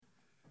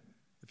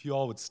If you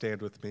all would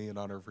stand with me in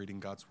honor of reading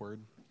God's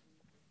word.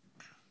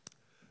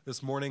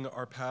 This morning,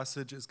 our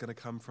passage is going to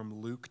come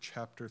from Luke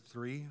chapter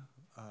 3,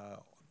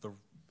 the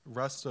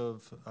rest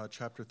of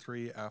chapter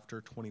 3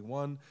 after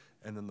 21,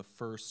 and then the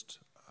first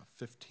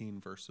 15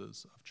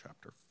 verses of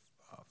chapter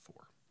 4.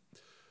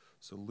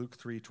 So Luke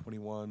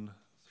 3:21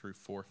 through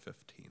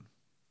 4:15.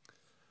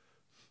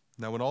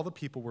 Now when all the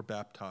people were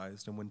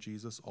baptized, and when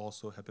Jesus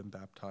also had been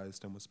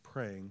baptized and was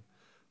praying,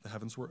 the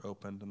heavens were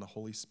opened, and the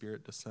Holy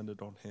Spirit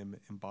descended on him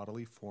in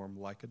bodily form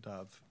like a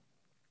dove.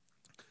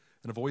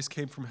 And a voice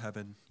came from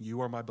heaven,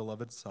 "You are my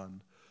beloved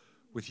Son.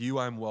 With you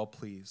I am well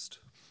pleased."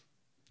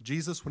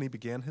 Jesus, when he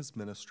began his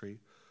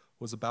ministry,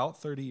 was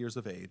about 30 years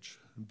of age,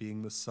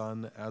 being the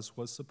son, as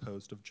was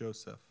supposed, of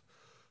Joseph,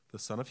 the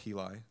son of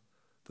Heli,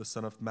 the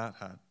son of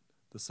Matthat,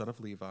 the son of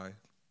Levi,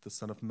 the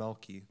son of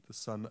Melchi, the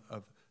son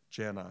of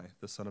Jannai,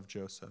 the son of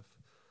Joseph,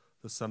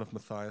 the son of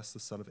Matthias, the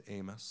son of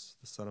Amos,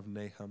 the son of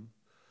Nahum,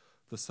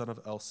 the son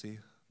of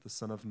Elsi, the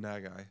son of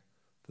Nagai,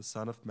 the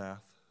son of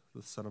Math,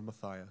 the son of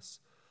Matthias,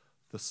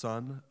 the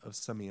son of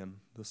Simeon,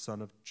 the son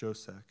of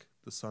Josech,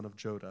 the son of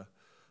Joda,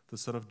 the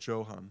son of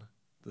Johan,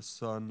 the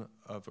son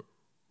of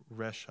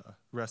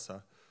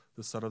Ressa,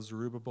 the son of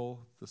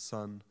Zerubbabel, the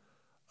son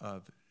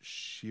of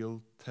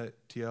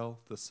Shealtiel,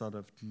 the son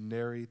of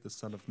Neri, the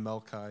son of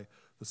Melchi,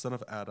 the son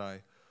of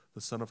Adai, the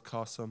son of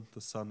Cosam,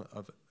 the son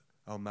of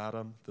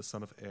Almadam, the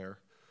son of Er,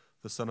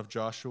 the son of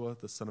Joshua,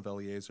 the son of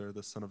Eleazar,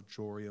 the son of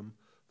Jorim,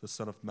 the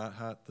son of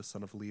Matthat, the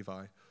son of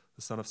Levi,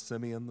 the son of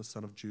Simeon, the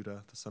son of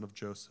Judah, the son of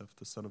Joseph,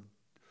 the son of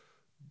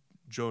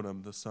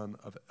Jonam, the son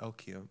of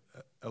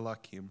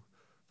Elakim,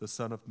 the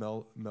son of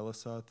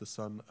Melissa, the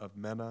son of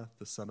Menna,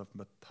 the son of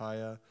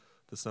Mattiah,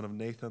 the son of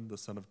Nathan, the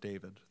son of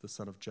David, the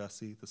son of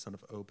Jesse, the son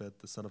of Obed,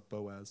 the son of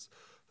Boaz,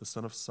 the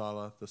son of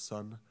Salah, the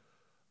son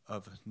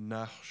of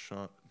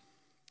Nashon,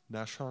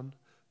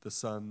 the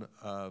son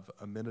of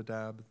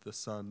Aminadab, the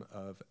son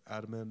of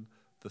Admin,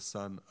 the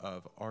son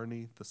of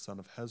Arni, the son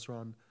of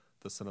Hezron,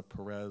 the son of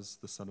Perez,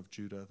 the son of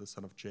Judah, the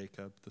son of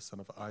Jacob, the son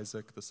of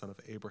Isaac, the son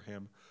of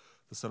Abraham,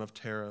 the son of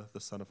Terah,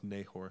 the son of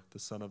Nahor, the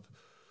son of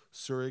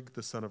Surig,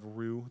 the son of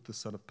Ru, the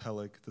son of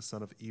Peleg, the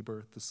son of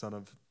Eber, the son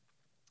of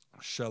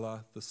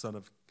Shelah, the son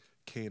of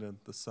Canaan,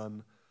 the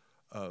son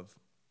of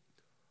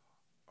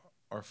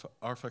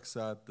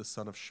Arphaxad, the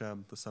son of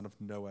Shem, the son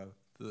of Noah,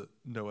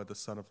 the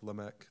son of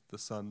Lamech, the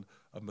son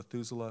of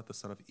Methuselah, the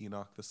son of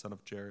Enoch, the son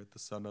of Jared, the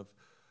son of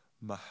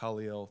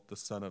Mahaliel, the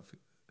son of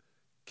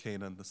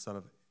Canaan, the son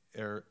of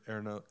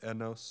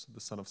Enos, the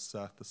son of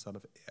Seth, the son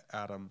of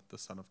Adam, the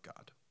son of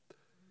God.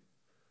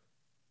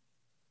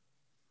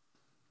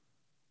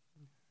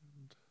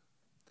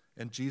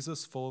 And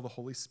Jesus, full of the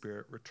Holy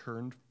Spirit,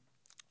 returned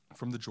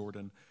from the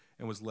Jordan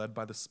and was led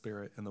by the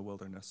Spirit in the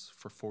wilderness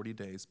for 40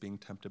 days, being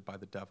tempted by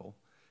the devil.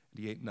 And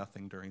he ate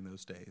nothing during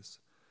those days.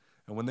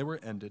 And when they were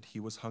ended, he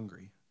was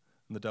hungry.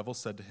 And the devil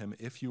said to him,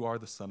 "If you are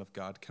the Son of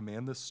God,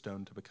 command this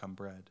stone to become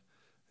bread."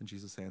 And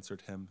Jesus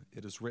answered him,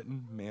 "It is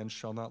written, man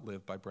shall not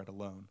live by bread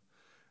alone."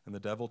 And the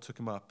devil took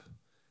him up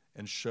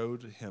and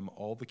showed him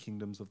all the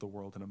kingdoms of the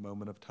world in a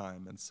moment of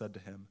time, and said to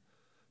him,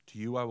 "To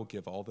you I will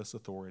give all this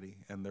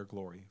authority and their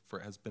glory, for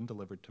it has been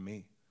delivered to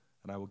me,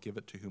 and I will give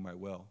it to whom I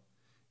will.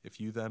 If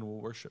you then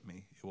will worship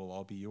me, it will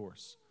all be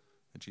yours."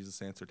 And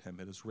Jesus answered him,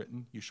 "It is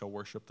written, you shall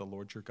worship the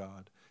Lord your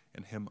God,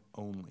 and him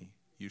only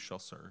you shall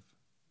serve."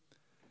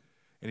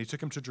 And he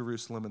took him to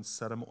Jerusalem and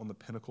set him on the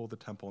pinnacle of the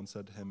temple and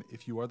said to him,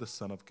 "If you are the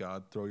Son of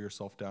God, throw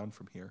yourself down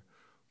from here.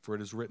 For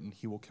it is written,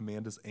 he will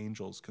command his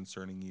angels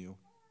concerning you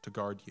to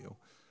guard you,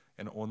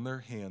 and on their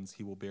hands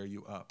he will bear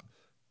you up,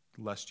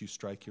 lest you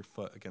strike your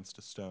foot against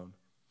a stone."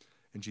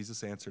 And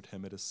Jesus answered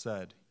him, "It is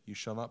said, you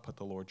shall not put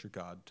the Lord your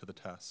God to the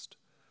test."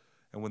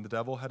 And when the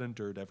devil had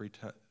ended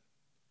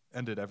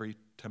every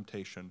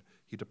temptation,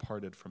 he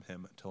departed from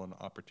him until an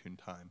opportune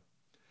time.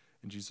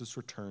 And Jesus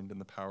returned in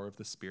the power of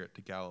the Spirit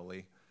to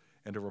Galilee,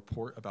 and a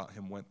report about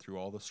him went through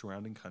all the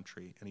surrounding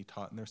country, and he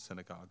taught in their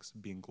synagogues,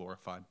 being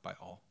glorified by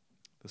all.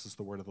 This is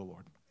the word of the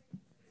Lord.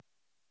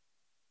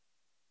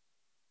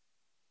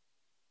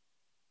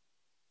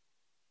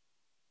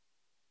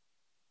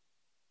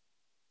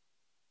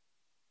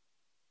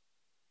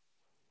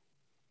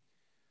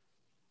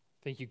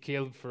 Thank you,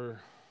 Caleb,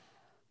 for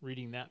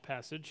reading that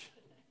passage.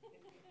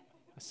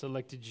 I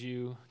selected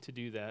you to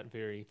do that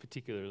very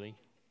particularly.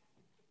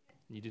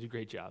 You did a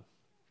great job.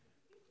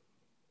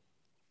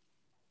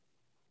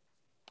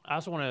 I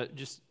also want to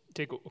just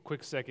take a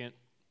quick second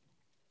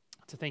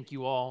to thank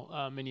you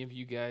all. Many of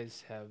you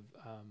guys have,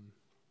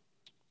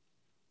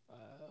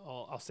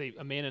 I'll say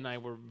Amanda and I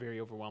were very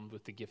overwhelmed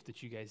with the gift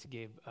that you guys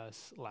gave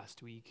us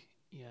last week,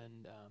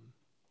 and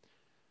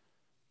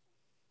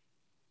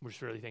we're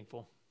just really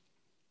thankful.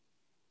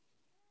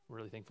 We're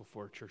really thankful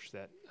for a church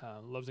that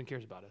loves and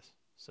cares about us.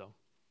 So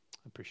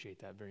I appreciate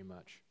that very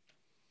much.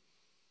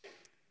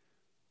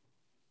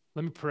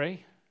 Let me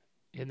pray,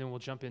 and then we'll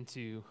jump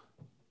into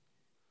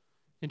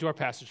our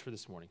passage for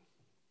this morning.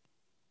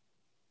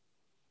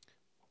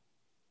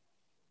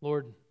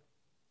 Lord,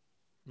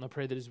 I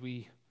pray that as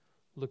we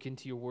look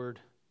into your word,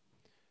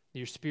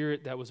 Your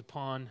Spirit that was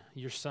upon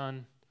your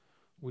Son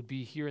would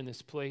be here in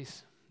this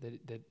place,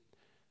 that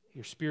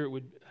your Spirit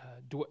would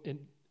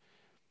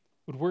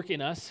work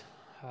in us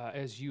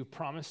as you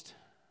promised,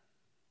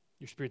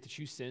 your Spirit that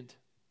you sent,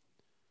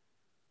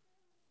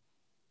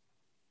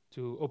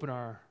 to open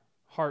our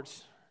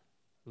hearts,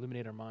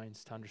 illuminate our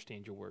minds to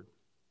understand your word,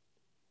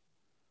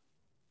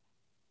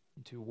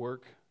 and to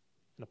work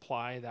and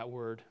apply that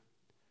word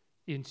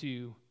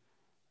into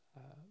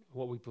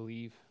what we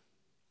believe,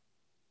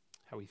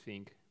 how we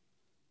think,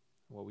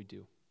 and what we do.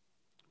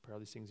 I pray all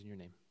these things in your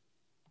name.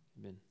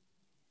 Amen.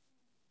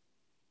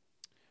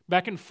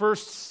 Back in 1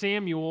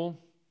 Samuel,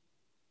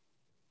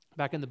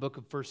 back in the book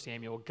of 1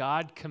 Samuel,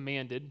 God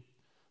commanded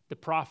the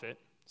prophet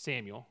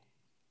Samuel,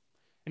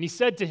 and he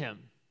said to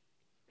him,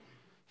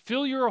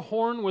 "Fill your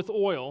horn with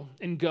oil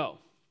and go.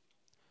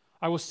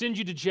 I will send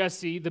you to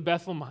Jesse the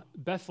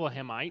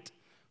Bethlehemite,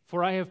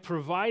 for I have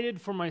provided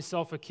for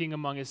myself a king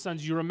among his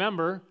sons." You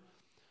remember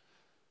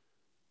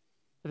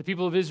that the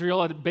people of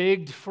Israel had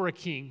begged for a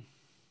king.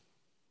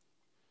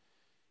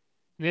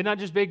 And they had not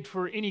just begged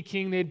for any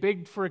king, they had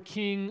begged for a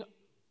king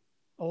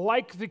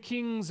like the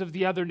kings of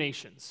the other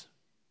nations,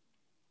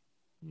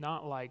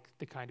 not like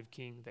the kind of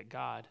king that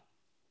God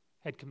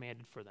had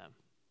commanded for them.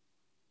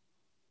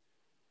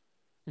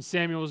 And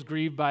Samuel was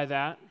grieved by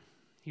that.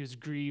 He was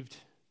grieved,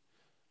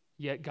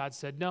 yet God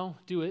said, "No,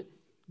 do it.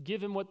 Give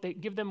them what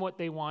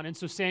they want." And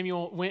so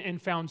Samuel went and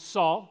found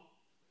Saul.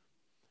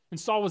 And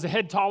Saul was a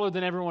head taller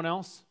than everyone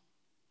else.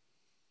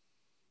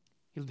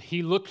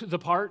 He looked the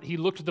part. He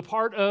looked the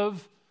part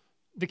of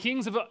the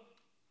kings of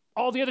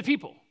all the other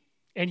people.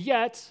 And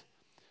yet,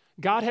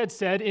 God had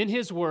said in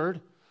his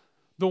word,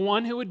 the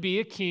one who would be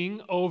a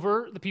king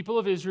over the people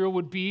of Israel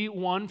would be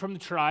one from the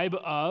tribe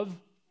of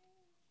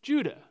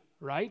Judah,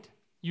 right?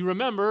 You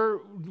remember,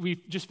 we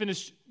just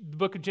finished the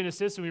book of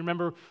Genesis, and we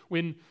remember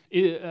when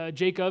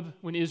Jacob,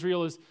 when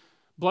Israel is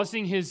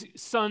blessing his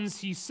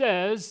sons, he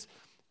says,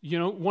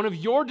 one of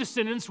your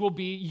descendants will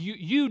be,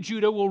 you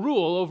Judah, will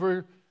rule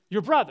over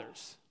your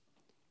brothers.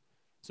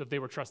 So if they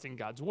were trusting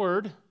God's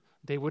word,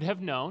 they would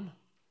have known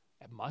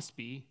it must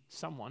be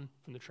someone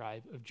from the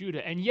tribe of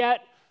Judah. And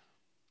yet,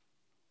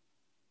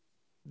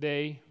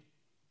 they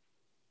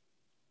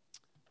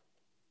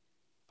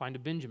find a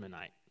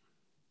Benjaminite,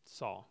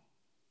 Saul.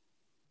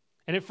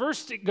 And at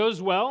first it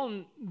goes well,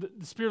 and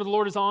the Spirit of the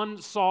Lord is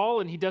on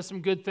Saul, and he does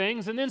some good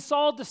things. And then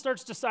Saul just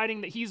starts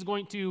deciding that he's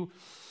going to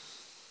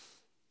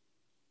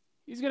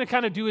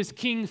kind of do his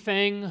king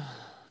thing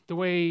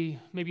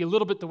maybe a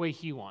little bit the way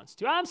he wants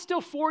to. I'm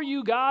still for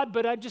you, God,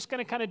 but I'm just going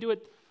to kind of do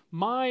it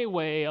my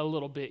way a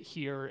little bit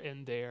here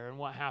and there. And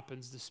what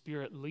happens? The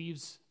Spirit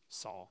leaves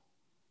Saul.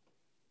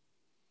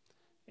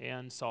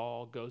 And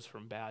Saul goes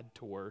from bad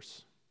to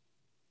worse.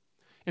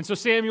 And so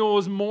Samuel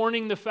was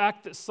mourning the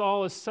fact that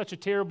Saul is such a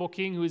terrible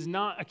king, who is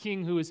not a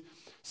king who is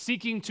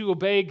seeking to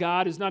obey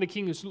God, is not a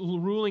king who's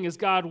ruling as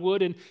God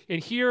would. And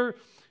here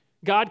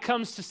God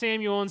comes to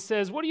Samuel and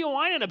says, "What are you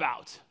whining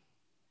about?"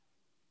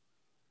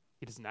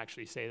 He doesn't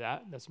actually say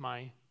that. That's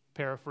my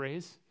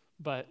paraphrase.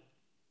 And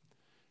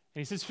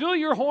he says, "Fill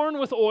your horn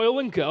with oil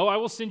and go. I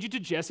will send you to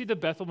Jesse the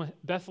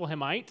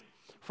Bethlehemite,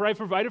 for I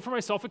provided for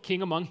myself a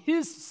king among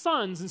his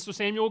sons." And so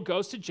Samuel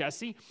goes to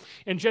Jesse,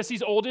 and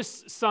Jesse's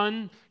oldest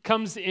son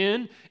comes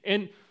in,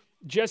 and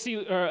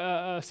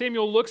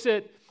Samuel looks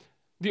at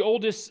the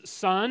oldest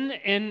son,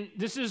 and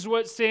this is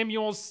what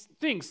Samuel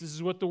thinks. This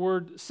is what the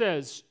word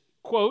says,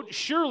 quote,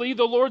 "Surely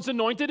the Lord's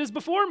anointed is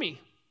before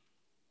me."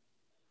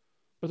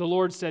 But the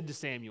Lord said to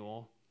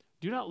Samuel,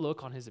 "Do not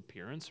look on his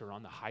appearance or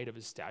on the height of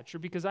his stature,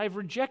 because I have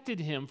rejected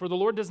him. For the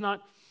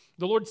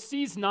Lord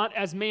sees not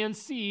as man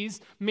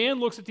sees. Man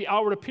looks at the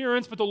outward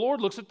appearance, but the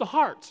Lord looks at the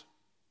heart."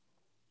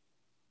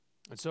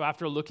 And so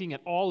after looking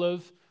at all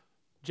of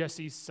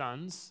Jesse's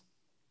sons,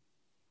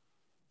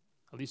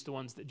 at least the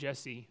ones that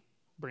Jesse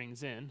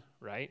brings in,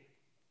 right?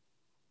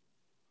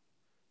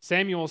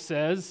 Samuel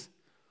says,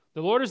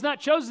 "The Lord has not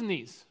chosen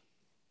these.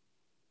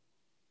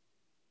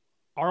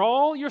 Are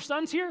all your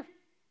sons here?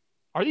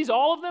 Are these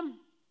all of them,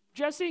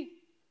 Jesse?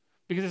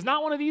 Because it's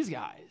not one of these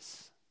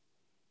guys."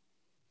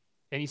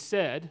 And he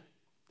said,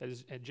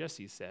 and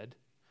Jesse said,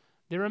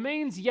 "There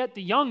remains yet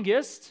the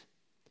youngest,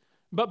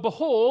 but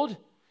behold,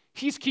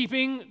 he's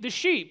keeping the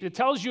sheep." It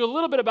tells you a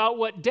little bit about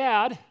what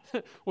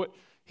what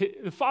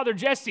the father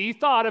Jesse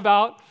thought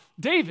about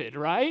David,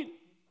 right?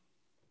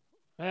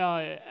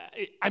 Well,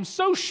 I'm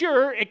so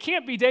sure it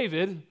can't be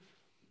David,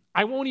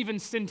 I won't even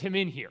send him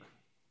in here.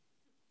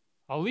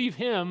 I'll leave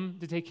him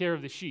to take care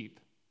of the sheep.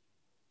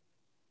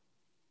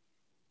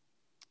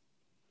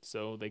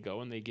 So they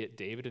go and they get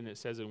David, and it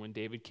says that when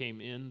David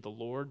came in, the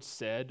Lord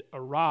said,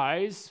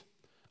 "Arise,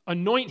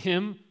 anoint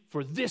him,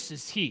 for this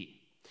is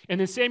he." And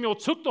then Samuel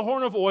took the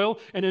horn of oil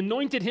and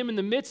anointed him in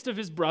the midst of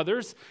his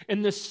brothers,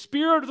 and the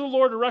Spirit of the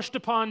Lord rushed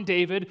upon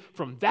David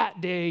from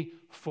that day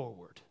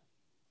forward.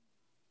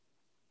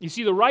 You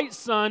see, the right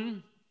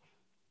son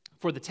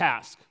for the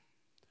task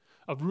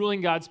of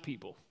ruling God's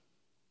people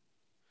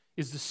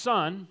is the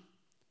son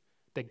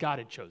that God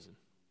had chosen,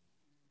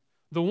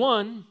 the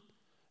one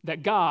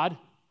that God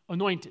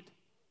anointed.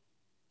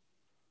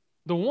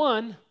 The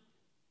one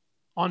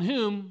on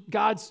whom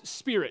God's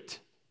Spirit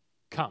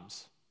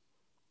comes.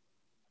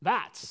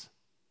 That's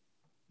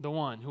the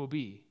one who will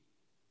be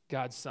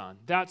God's Son.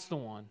 That's the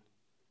one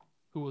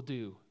who will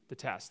do the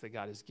task that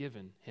God has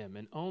given him.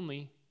 And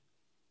only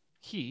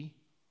he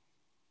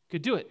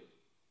could do it.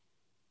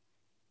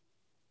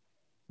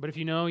 But if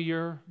you know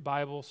your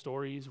Bible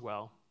stories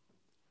well,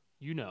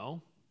 you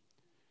know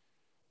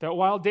that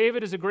while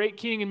David is a great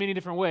king in many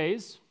different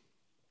ways,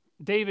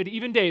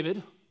 even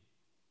David,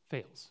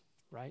 fails,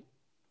 right?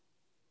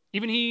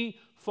 Even he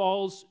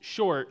falls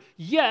short.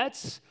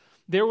 Yet,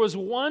 there was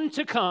one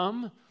to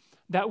come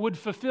that would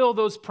fulfill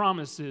those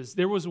promises.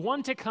 There was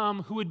one to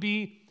come who would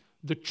be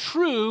the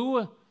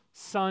true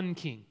Son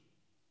King.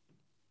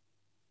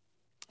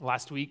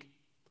 Last week,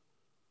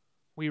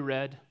 we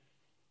read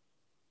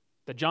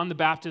that John the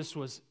Baptist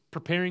was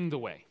preparing the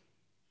way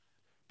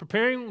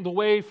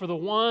for the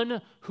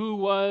one who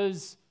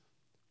was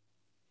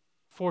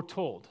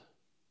foretold,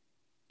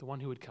 the one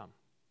who would come,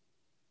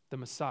 the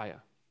Messiah.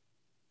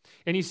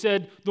 And he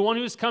said, the one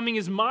who is coming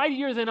is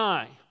mightier than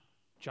I,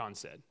 John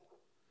said.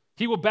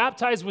 He will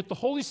baptize with the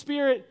Holy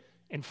Spirit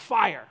and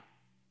fire,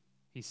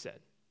 he said.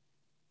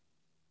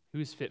 Who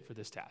is fit for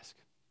this task?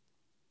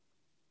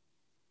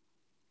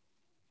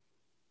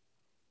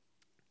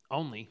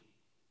 Only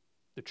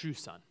the true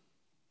Son.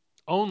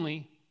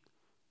 Only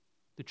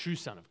the true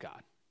Son of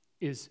God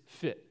is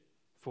fit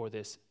for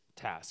this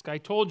task. I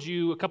told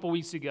you a couple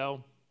weeks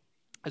ago,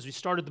 as we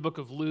started the book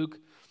of Luke,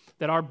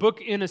 that our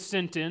book in a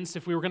sentence,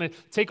 if we were going to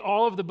take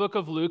all of the book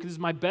of Luke, this is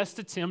my best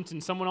attempt,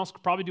 and someone else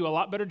could probably do a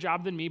lot better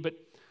job than me, but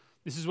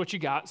this is what you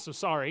got, so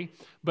sorry.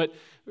 But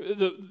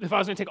if I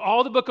was going to take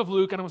all the book of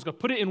Luke and I was going to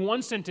put it in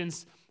one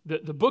sentence,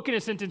 the book in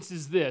a sentence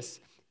is this: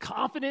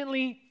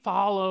 confidently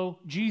follow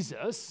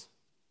Jesus,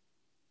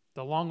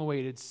 the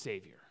long-awaited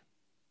Savior.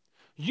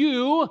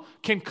 You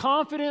can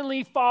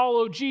confidently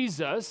follow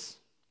Jesus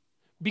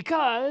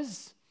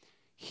because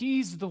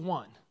he's the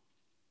one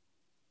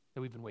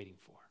that we've been waiting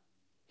for.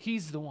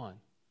 He's the one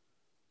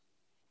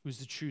who's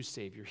the true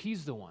Savior.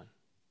 He's the one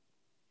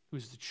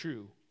who's the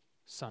true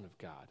Son of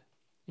God.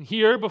 And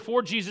here,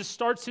 before Jesus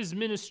starts his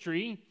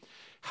ministry,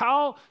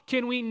 how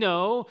can we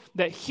know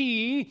that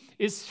he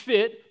is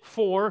fit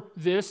for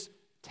this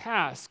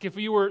task? If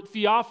you were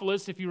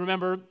Theophilus, if you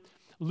remember,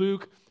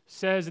 Luke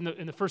says in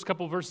the first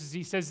couple of verses,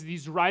 he says that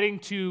he's writing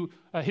to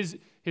his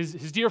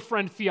dear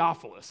friend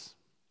Theophilus.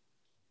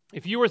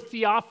 If you were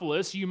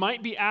Theophilus, you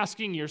might be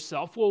asking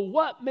yourself, well,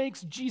 what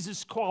makes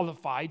Jesus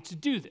qualified to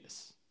do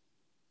this?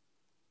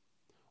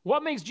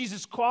 What makes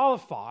Jesus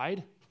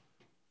qualified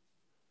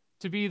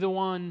to be the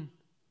one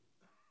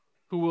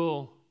who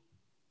will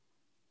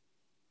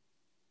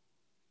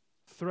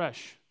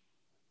thresh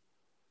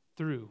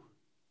through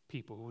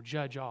people, who will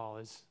judge all,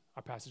 as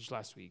our passage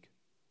last week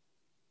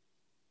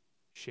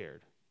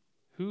shared?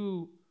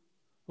 Who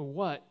or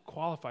what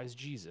qualifies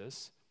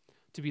Jesus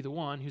to be the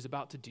one who's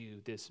about to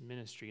do this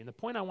ministry? And the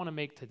point I want to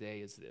make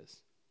today is this.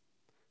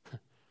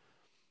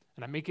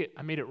 And I made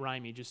it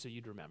rhymey just so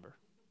you'd remember,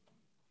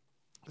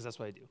 because that's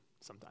what I do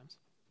sometimes.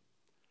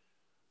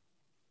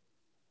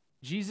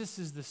 Jesus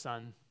is the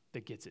Son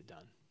that gets it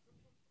done.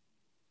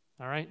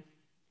 All right?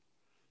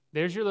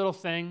 There's your little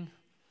thing.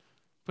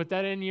 Put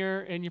that in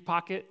your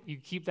pocket. You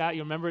keep that.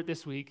 You'll remember it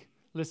this week.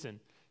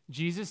 Listen,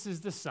 Jesus is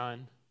the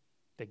Son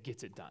that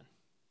gets it done.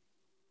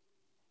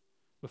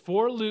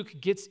 Before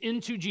Luke gets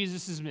into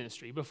Jesus'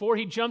 ministry, before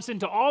he jumps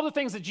into all the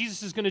things that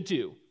Jesus is going to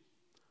do,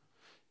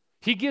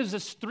 he gives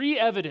us 3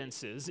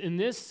 evidences in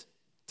this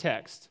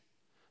text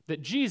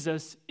that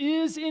Jesus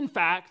is, in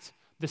fact,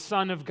 the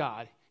Son of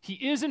God. He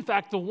is, in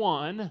fact, the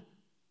one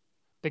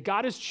that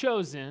God has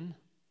chosen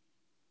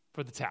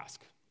for the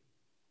task.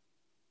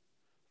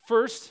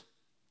 First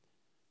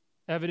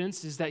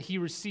evidence is that he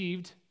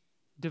received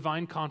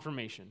divine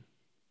confirmation.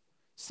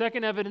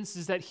 Second evidence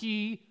is that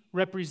he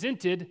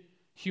represented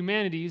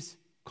humanity's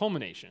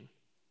culmination.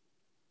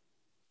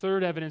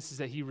 Third evidence is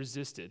that he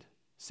resisted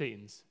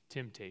Satan's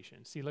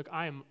temptation. See, look,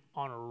 I am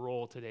on a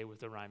roll today with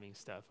the rhyming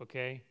stuff,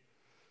 okay?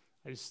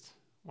 I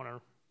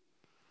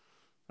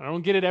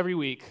don't get it every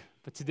week,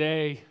 but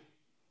today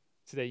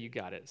you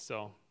got it.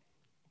 So,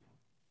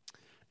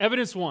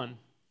 evidence 1,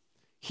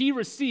 he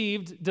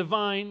received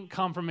divine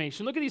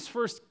confirmation. Look at these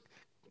first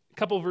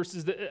couple of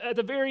verses. At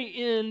the very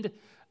end,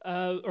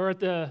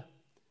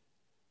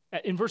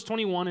 in verse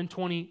 21 and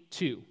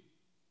 22.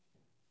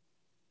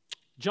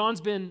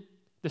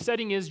 The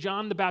setting is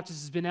John the Baptist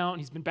has been out and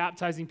he's been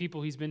baptizing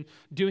people. He's been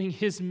doing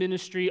his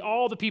ministry.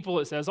 All the people,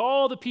 it says,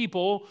 all the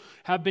people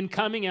have been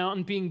coming out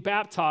and being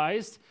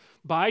baptized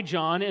by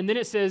John. And then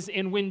it says,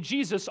 and when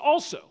Jesus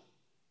also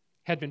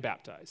had been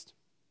baptized.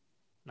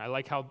 And I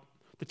like how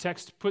the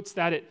text puts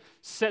that. It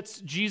sets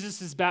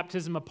Jesus'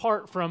 baptism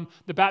apart from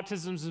the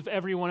baptisms of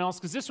everyone else,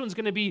 because this one's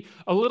going to be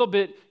a little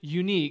bit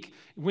unique.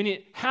 When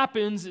it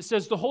happens, it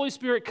says the Holy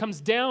Spirit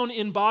comes down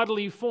in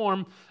bodily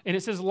form, and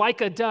it says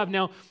like a dove.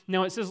 Now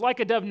it says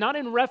like a dove, not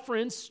in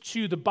reference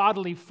to the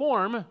bodily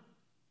form,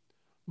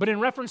 but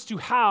in reference to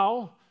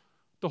how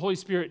the Holy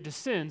Spirit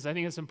descends. I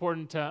think it's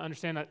important to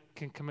understand that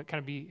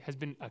has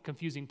been a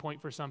confusing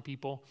point for some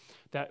people,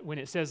 that when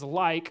it says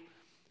like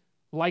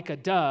a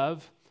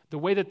dove, the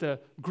way that the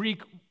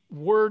Greek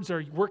words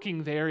are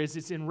working there is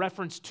it's in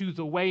reference to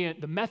the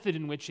method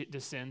in which it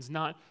descends,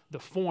 not the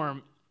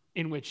form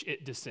in which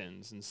it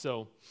descends. And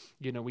so,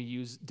 we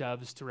use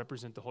doves to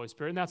represent the Holy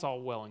Spirit, and that's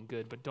all well and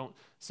good, but don't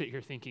sit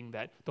here thinking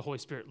that the Holy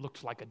Spirit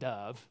looked like a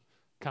dove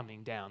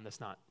coming down.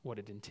 That's not what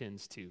it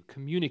intends to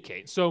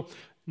communicate. So,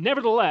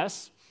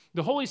 nevertheless,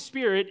 the Holy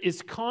Spirit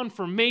is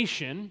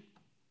confirmation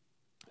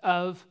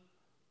of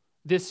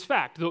this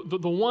fact.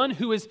 The one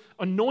who is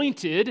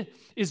anointed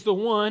is the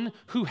one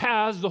who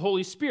has the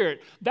Holy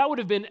Spirit. That would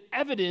have been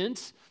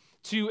evident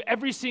to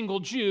every single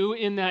Jew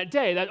in that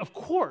day. That, of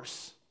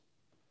course,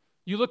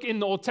 you look in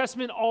the Old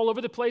Testament all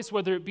over the place,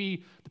 whether it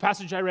be the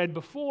passage I read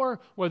before,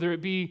 whether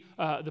it be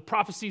the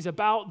prophecies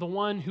about the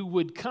one who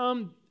would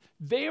come,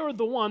 they are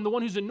the one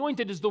who's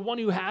anointed is the one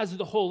who has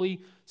the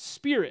Holy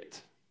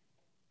Spirit.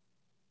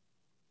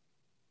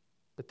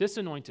 But the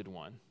anointed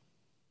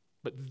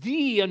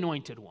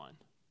one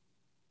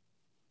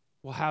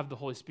will have the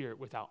Holy Spirit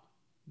without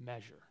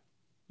measure.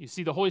 You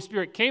see, the Holy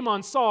Spirit came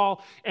on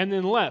Saul and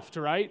then left,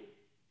 right?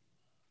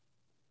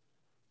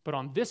 But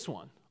on this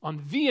one,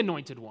 on the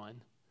anointed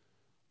one,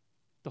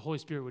 the Holy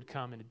Spirit would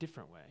come in a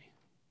different way,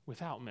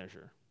 without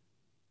measure.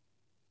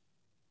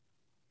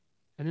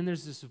 And then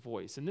there's this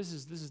voice, and this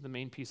is the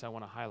main piece I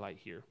want to highlight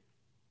here.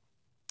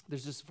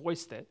 There's this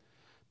voice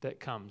that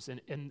comes,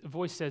 and the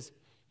voice says,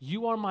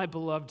 "You are my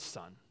beloved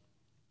Son,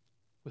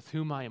 with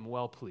whom I am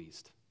well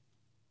pleased."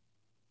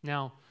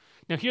 Now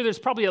here there's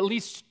probably at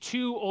least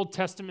two Old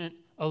Testament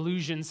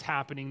allusions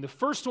happening. The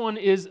first one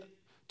is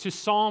to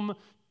Psalm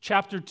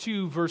chapter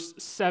 2, verse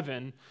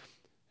 7.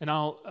 And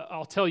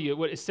I'll tell you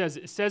what it says.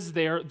 It says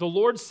there, "The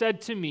Lord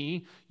said to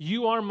me,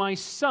 'You are my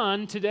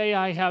son, today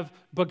I have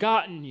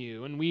begotten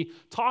you.'" And we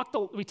talk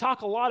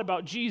a lot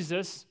about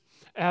Jesus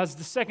as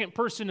the second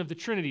person of the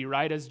Trinity,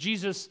 right? As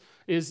Jesus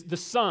is the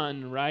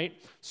Son, right?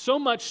 So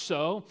much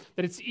so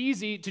that it's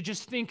easy to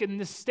just think in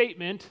this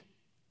statement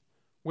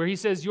where he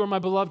says, "You are my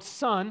beloved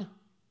Son,"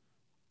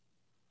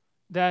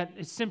 that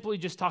it's simply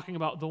just talking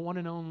about the one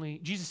and only,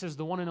 Jesus says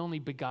the one and only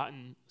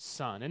begotten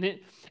Son. And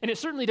it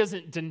certainly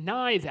doesn't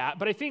deny that,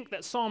 but I think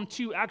that Psalm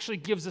 2 actually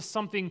gives us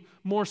something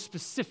more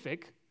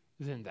specific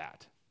than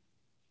that.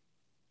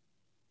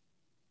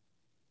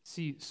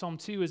 See, Psalm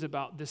 2 is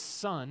about this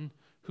son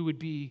who would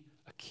be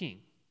a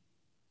king.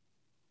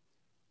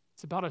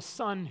 It's about a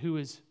son who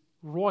is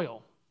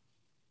royal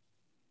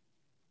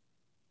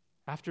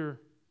after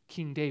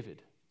King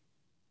David,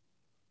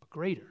 but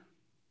greater.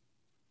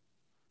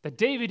 That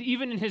David,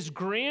 even in his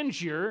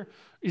grandeur,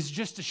 is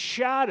just a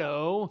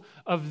shadow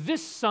of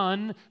this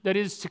son that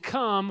is to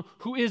come,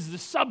 who is the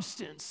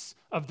substance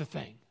of the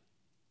thing.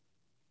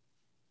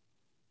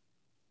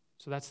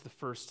 So that's the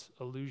first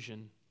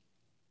allusion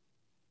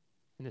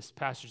in this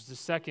passage. The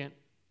second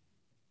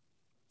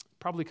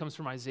probably comes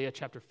from Isaiah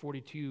chapter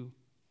 42,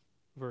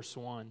 verse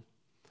 1.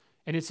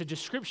 And it's a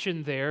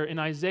description there in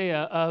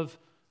Isaiah of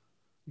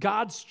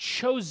God's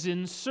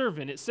chosen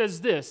servant. It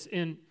says this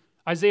in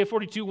Isaiah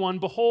 42:1,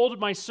 "Behold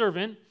my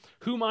servant,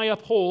 whom I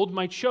uphold,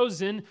 my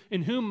chosen,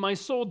 in whom my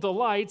soul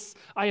delights.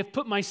 I have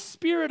put my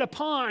spirit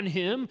upon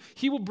him.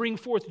 He will bring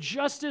forth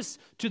justice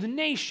to the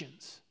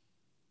nations."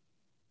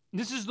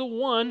 This is the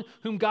one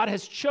whom God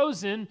has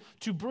chosen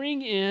to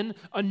bring in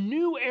a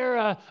new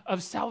era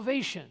of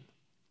salvation.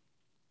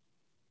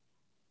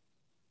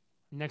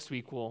 Next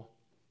week,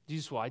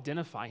 Jesus will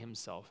identify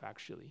himself,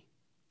 actually,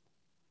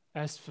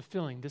 as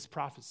fulfilling this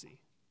prophecy,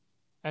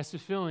 as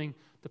fulfilling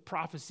the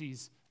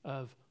prophecies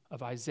of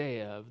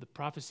Isaiah, of the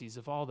prophecies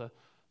of all the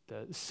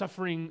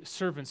suffering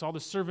servants, all the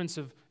servants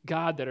of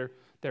God that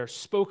are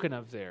spoken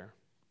of there.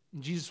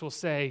 And Jesus will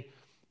say,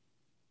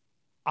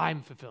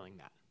 "I'm fulfilling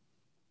that."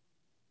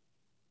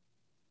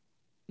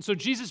 And so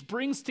Jesus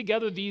brings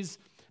together these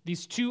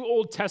two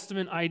Old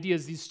Testament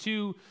ideas, these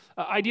two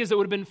ideas that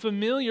would have been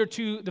familiar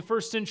to the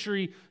first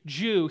century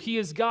Jew. He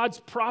is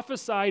God's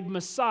prophesied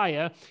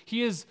Messiah.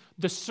 He is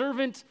the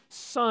servant,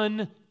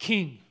 son,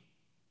 king.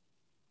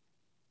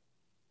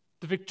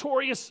 The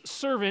victorious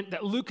servant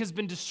that Luke has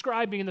been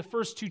describing in the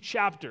first two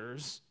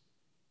chapters,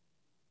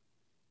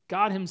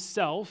 God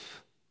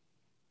himself,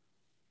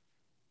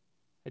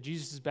 at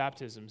Jesus'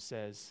 baptism,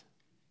 says,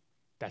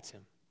 "That's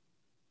him.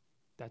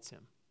 That's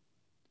him."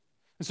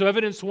 And so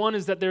evidence one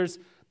is that there's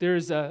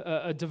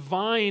a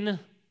divine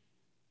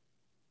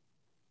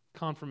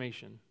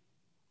confirmation.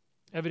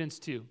 Evidence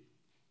two,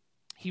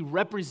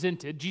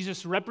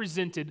 Jesus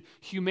represented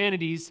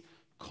humanity's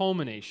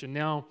culmination.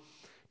 Now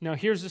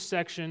here's a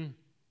section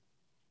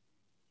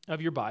of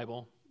your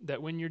Bible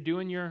that when you're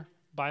doing your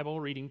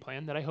Bible reading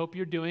plan, that I hope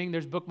you're doing,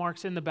 there's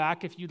bookmarks in the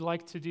back if you'd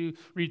like to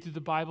read through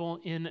the Bible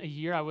in a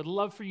year. I would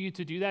love for you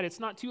to do that. It's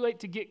not too late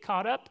to get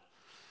caught up.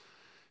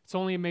 It's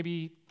only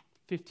maybe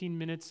 15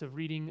 minutes of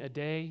reading a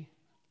day.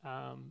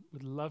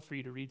 We'd love for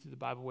you to read through the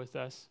Bible with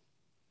us.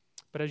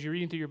 But as you're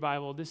reading through your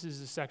Bible, this is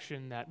a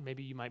section that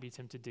maybe you might be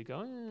tempted to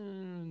go,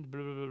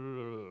 blah, blah,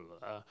 blah,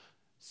 blah.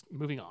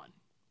 Moving on,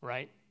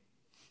 right?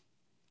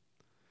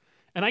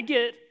 And I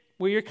get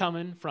where you're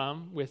coming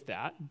from with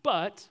that,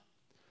 but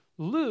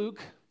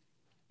Luke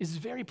is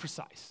very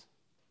precise.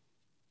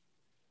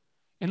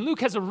 And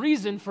Luke has a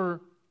reason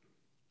for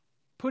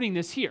putting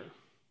this here,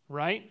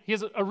 right? He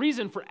has a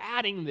reason for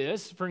adding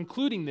this, for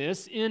including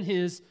this in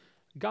his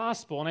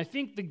gospel. And I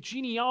think the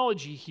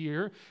genealogy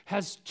here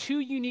has two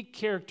unique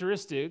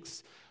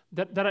characteristics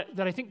that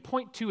I think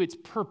point to its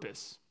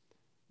purpose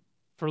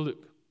for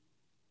Luke.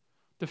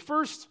 The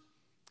first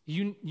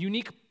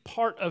unique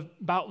part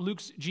about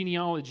Luke's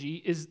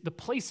genealogy is the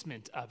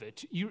placement of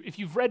it. If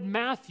you've read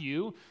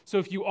Matthew, so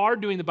if you are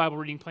doing the Bible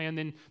reading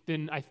plan,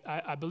 then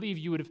I believe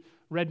you would have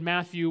read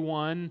Matthew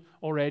 1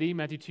 already,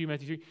 Matthew 2,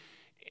 Matthew 3.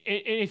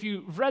 And if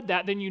you've read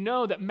that, then you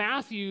know that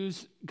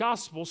Matthew's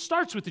gospel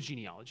starts with the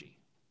genealogy.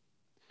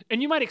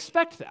 And you might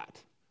expect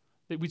that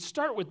we'd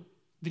start with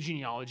the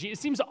genealogy. It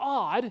seems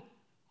odd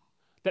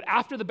that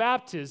after the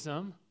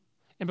baptism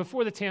and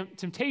before the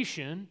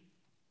temptation,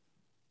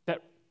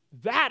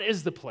 that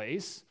is the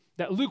place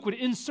that Luke would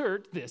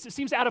insert this. It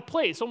seems out of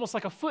place, almost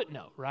like a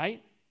footnote,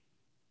 right?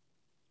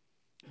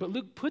 But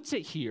Luke puts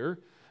it here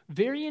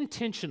very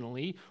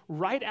intentionally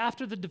right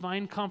after the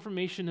divine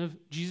confirmation of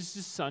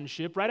Jesus'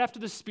 sonship, right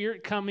after the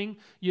Spirit coming,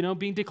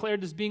 being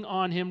declared as being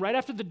on him, right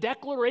after the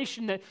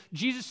declaration that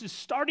Jesus is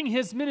starting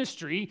his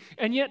ministry,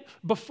 and yet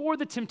before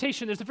the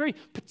temptation, there's a very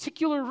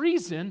particular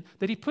reason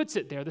that he puts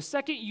it there. The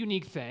second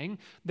unique thing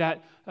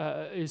that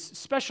is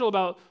special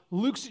about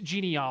Luke's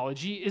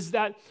genealogy is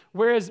that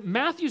whereas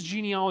Matthew's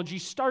genealogy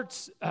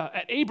starts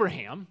at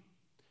Abraham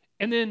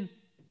and then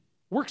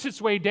works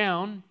its way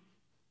down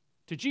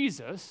to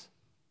Jesus,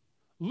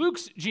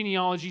 Luke's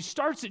genealogy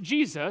starts at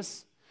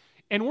Jesus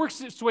and works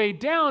its way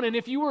down, and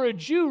if you were a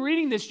Jew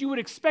reading this, you would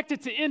expect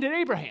it to end at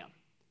Abraham.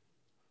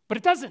 But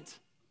it doesn't.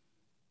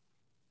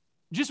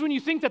 Just when you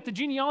think that the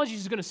genealogy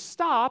is going to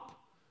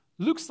stop,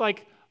 Luke's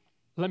like,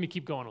 let me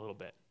keep going a little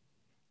bit.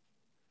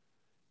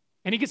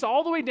 And he gets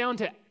all the way down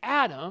to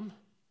Adam,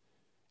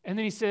 and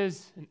then he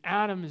says, and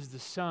Adam is the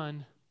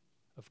son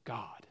of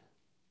God.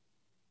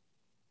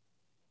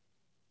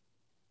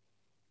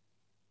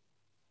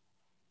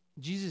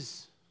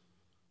 Jesus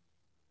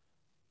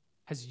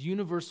has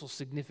universal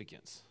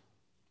significance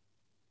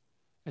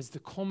as the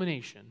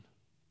culmination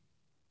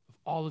of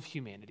all of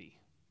humanity.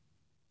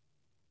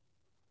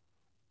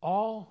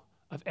 All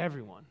of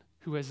everyone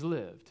who has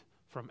lived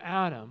from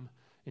Adam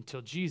until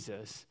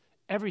Jesus,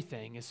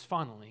 everything is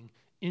funneling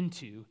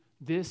into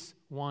this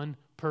one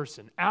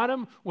person.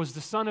 Adam was the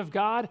Son of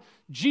God.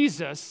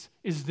 Jesus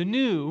is the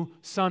new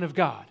Son of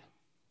God.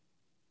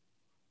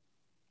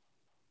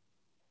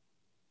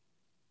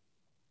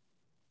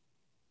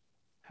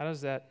 How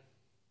does that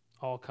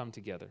all come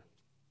together?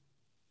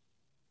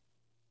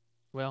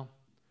 Well,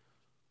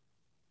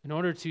 in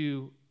order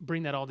to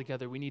bring that all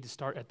together, we need to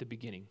start at the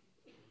beginning.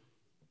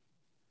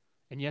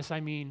 And yes, I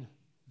mean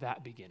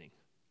that beginning,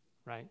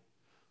 right?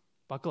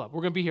 Buckle up.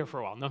 We're going to be here for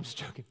a while. No, I'm just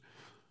joking.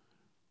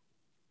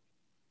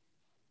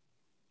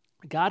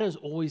 God has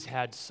always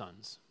had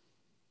sons.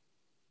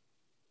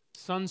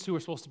 Sons who are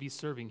supposed to be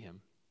serving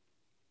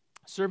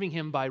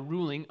him by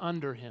ruling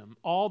under him.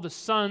 All the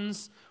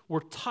sons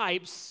were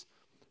types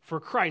for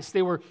Christ.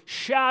 They were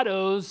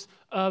shadows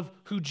of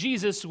who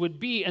Jesus would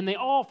be, and they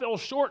all fell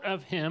short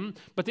of him,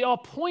 but they all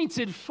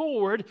pointed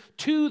forward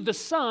to the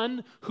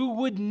Son who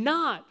would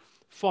not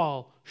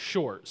fall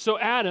short. So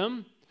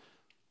Adam,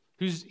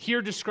 who's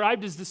here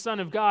described as the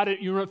Son of God,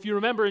 if you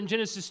remember in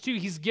Genesis 2,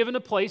 he's given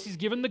a place, he's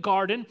given the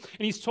garden,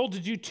 and he's told to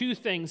do two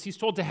things. He's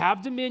told to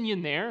have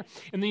dominion there,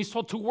 and then he's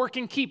told to work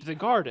and keep the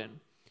garden.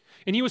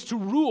 And he was to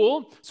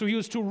rule, so he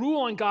was to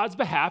rule on God's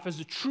behalf as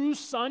a true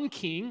son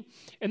king,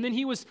 and then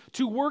he was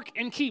to work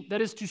and keep, that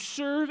is to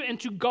serve and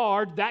to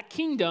guard that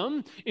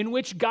kingdom in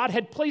which God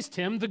had placed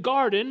him, the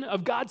garden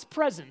of God's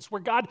presence, where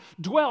God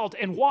dwelt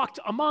and walked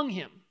among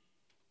him.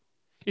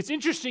 It's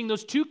interesting,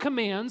 those two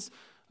commands,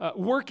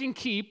 work and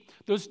keep,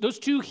 those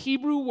two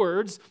Hebrew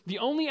words, the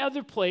only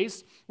other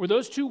place where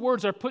those two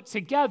words are put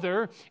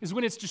together is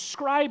when it's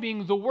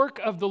describing the work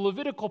of the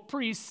Levitical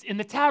priests in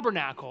the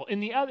tabernacle,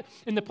 in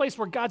the place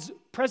where God's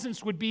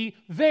presence would be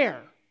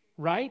there,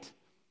 right?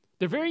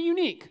 They're very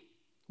unique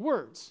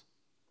words.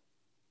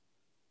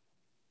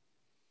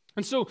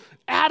 And so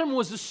Adam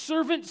was a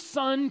servant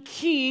son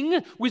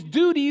king with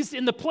duties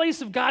in the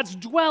place of God's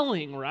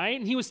dwelling, right?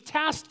 And he was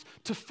tasked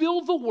to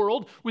fill the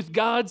world with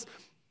God's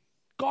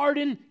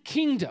garden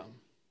kingdom.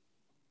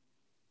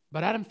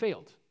 But Adam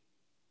failed.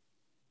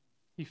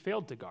 He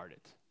failed to guard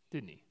it,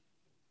 didn't he?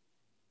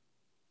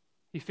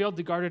 He failed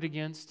to guard it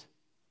against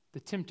the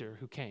tempter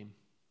who came.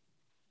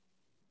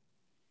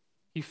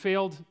 He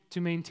failed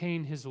to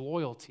maintain his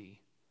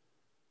loyalty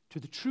to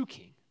the true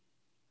king,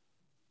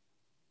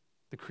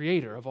 the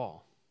creator of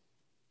all.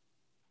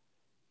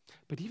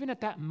 But even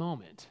at that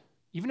moment,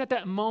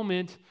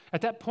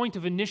 at that point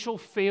of initial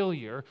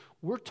failure,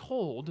 we're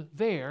told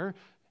there,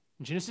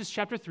 in Genesis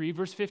chapter 3,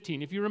 verse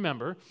 15, if you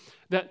remember,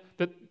 that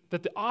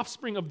the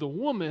offspring of the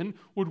woman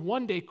would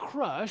one day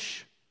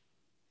crush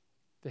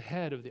the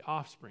head of the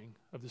offspring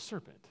of the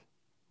serpent.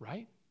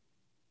 right?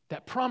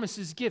 That promise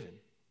is given.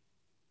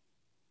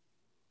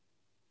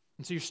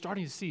 And so you're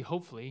starting to see,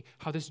 hopefully,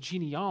 how this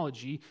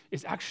genealogy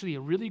is actually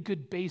a really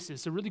good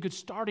basis, a really good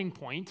starting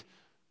point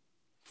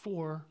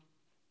for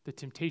the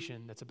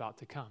temptation that's about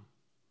to come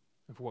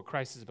and for what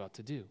Christ is about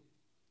to do.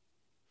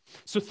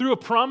 So through a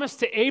promise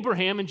to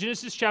Abraham in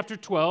Genesis chapter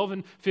 12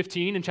 and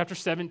 15 and chapter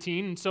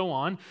 17 and so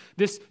on,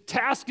 this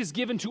task is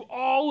given to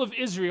all of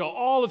Israel,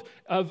 all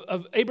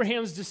of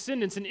Abraham's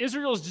descendants. And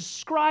Israel is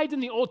described in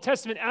the Old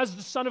Testament as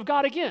the Son of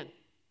God again.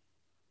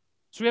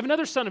 So we have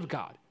another Son of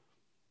God.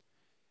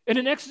 And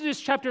in Exodus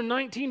chapter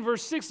 19,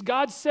 verse 6,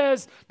 God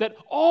says that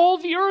all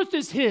the earth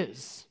is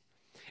his.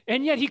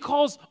 And yet he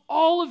calls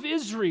all of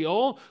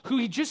Israel, who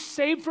he just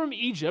saved from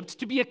Egypt,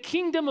 to be a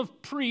kingdom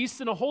of priests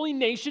and a holy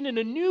nation and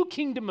a new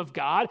kingdom of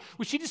God,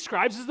 which he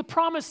describes as the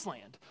promised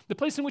land, the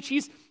place in which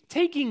he's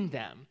taking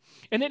them.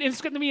 And then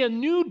it's going to be a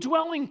new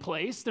dwelling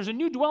place. There's a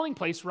new dwelling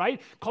place,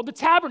 right, called the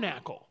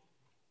tabernacle,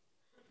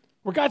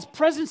 where God's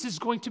presence is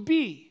going to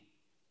be.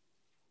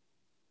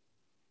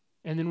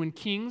 And then when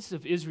kings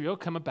of Israel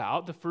come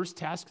about, the first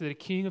task that a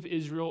king of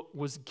Israel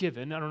was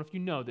given, I don't know if you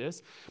know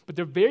this, but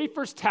the very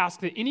first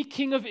task that any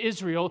king of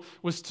Israel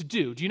was to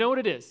do you know what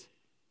it is?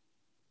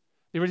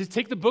 They were to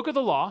take the book of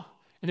the law,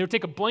 and they would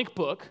take a blank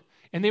book,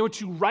 and they were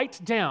to write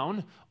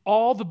down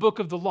all the book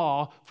of the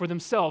law for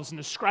themselves, and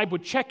the scribe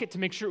would check it to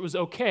make sure it was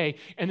okay,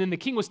 and then the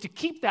king was to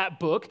keep that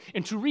book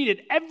and to read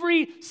it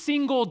every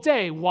single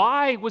day.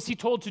 Why was he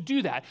told to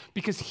do that?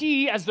 Because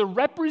he, as the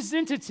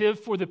representative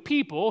for the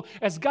people,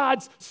 as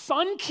God's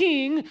son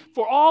king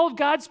for all of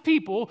God's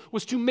people,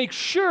 was to make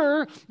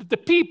sure that the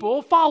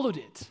people followed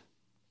it.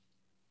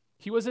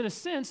 He was, in a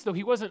sense, though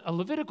he wasn't a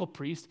Levitical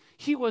priest,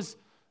 he was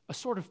a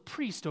sort of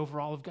priest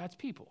over all of God's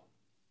people.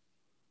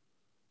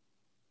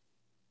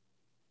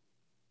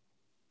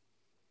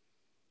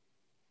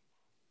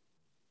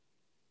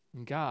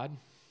 And God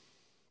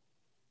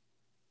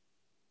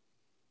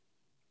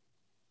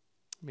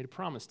made a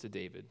promise to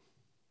David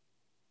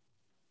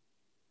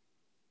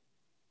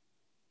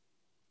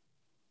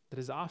that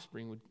his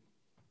offspring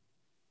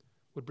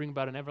would bring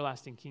about an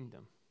everlasting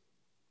kingdom,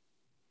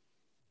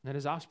 and that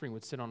his offspring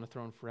would sit on the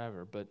throne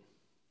forever. But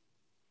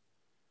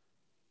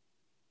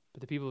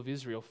the people of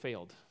Israel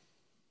failed.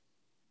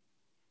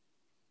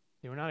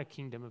 They were not a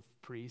kingdom of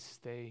priests.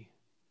 They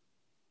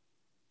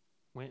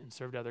went and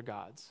served other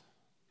gods.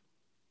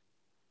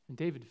 And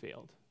David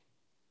failed.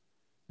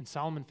 And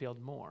Solomon failed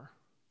more.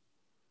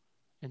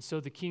 And so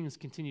the kings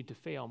continued to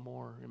fail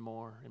more and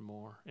more and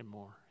more and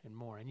more and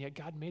more. And yet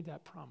God made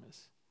that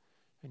promise.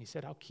 And he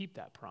said, I'll keep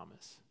that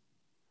promise.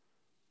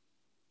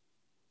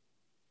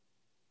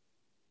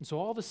 And so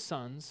all the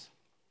sons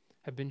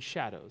have been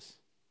shadows,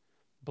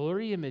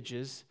 blurry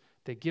images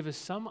that give us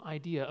some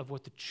idea of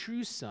what the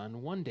true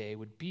son one day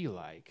would be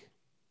like.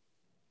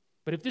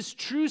 But if this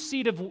true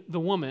seed of the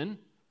woman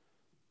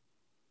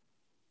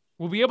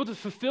will be able to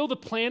fulfill the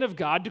plan of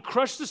God, to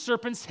crush the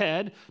serpent's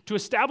head, to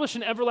establish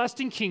an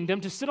everlasting kingdom,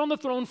 to sit on the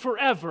throne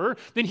forever,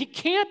 then he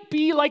can't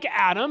be like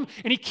Adam,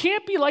 and he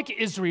can't be like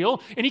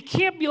Israel, and he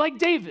can't be like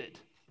David.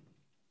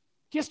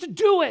 He has to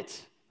do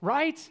it,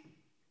 right?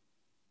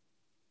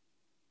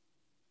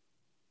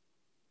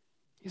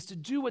 He has to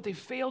do what they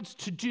failed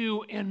to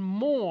do, and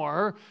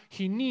more.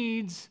 He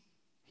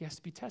has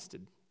to be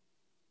tested.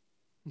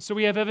 And so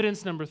we have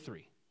evidence number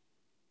 3.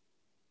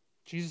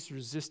 Jesus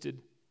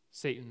resisted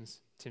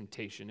Satan's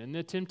temptation. And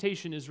the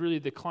temptation is really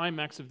the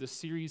climax of the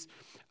series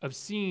of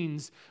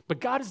scenes. But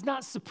God is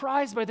not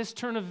surprised by this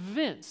turn of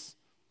events.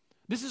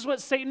 This is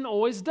what Satan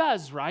always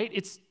does, right?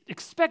 It's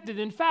expected.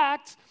 In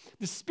fact,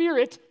 the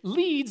Spirit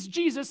leads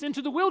Jesus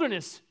into the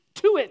wilderness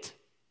to it.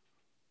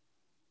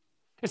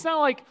 It's not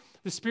like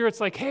the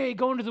Spirit's like, hey,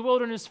 go into the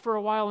wilderness for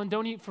a while and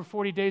don't eat for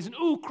 40 days. And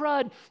ooh,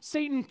 crud,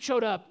 Satan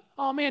showed up.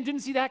 Oh man,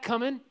 didn't see that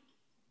coming.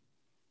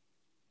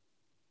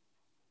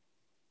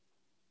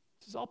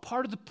 This is all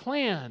part of the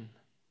plan.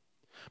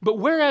 But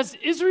whereas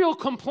Israel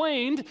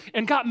complained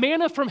and got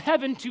manna from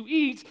heaven to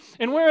eat,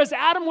 and whereas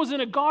Adam was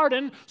in a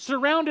garden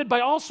surrounded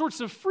by all sorts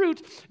of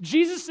fruit,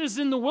 Jesus is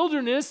in the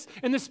wilderness,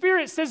 and the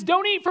Spirit says,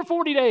 don't eat for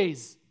 40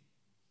 days.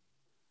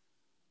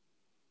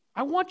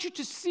 I want you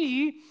to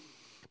see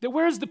that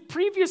whereas the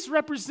previous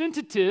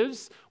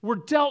representatives were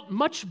dealt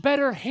much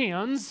better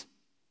hands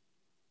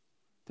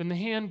than the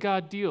hand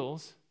God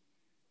deals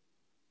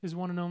his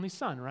one and only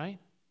Son, right?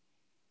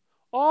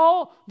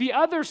 All the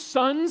other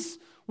sons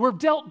were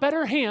dealt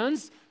better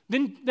hands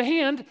than the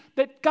hand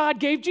that God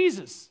gave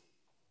Jesus.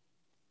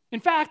 In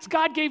fact,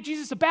 God gave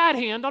Jesus a bad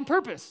hand on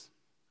purpose.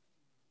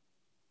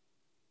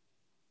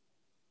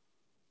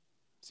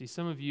 See,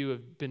 some of you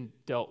have been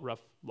dealt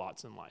rough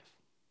lots in life.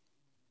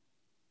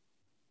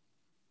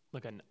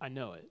 Look, I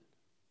know it.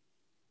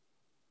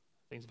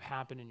 Things have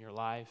happened in your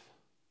life,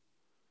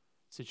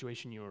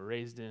 situation you were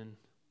raised in,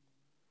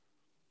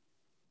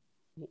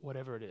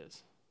 whatever it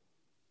is.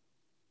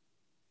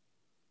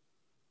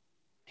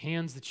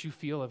 Hands that you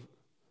feel have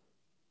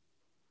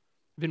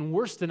been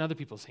worse than other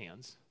people's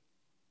hands,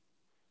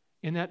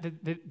 in that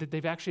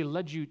they've actually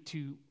led you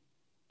to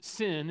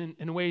sin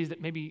in ways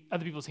that maybe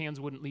other people's hands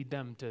wouldn't lead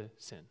them to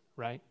sin,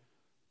 right?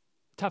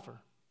 Tougher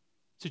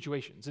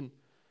situations. And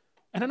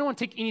I don't want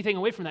to take anything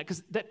away from that,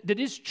 because that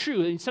is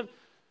true. And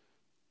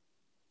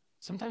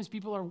sometimes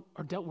people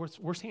are dealt with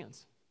worse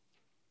hands.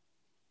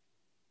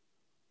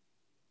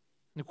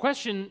 And the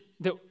question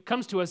that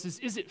comes to us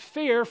is it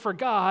fair for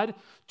God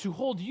to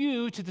hold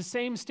you to the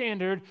same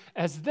standard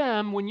as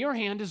them when your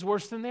hand is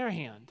worse than their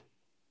hand?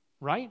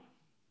 Right?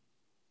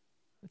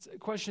 It's a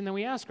question that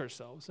we ask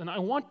ourselves. And I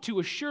want to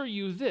assure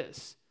you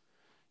this: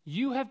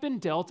 you have been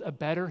dealt a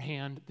better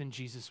hand than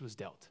Jesus was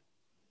dealt.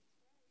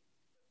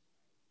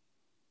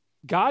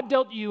 God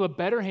dealt you a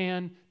better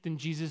hand than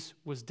Jesus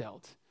was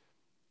dealt.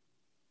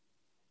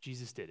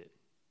 Jesus did it.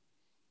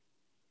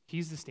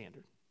 He's the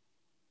standard.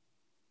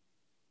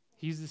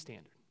 He's the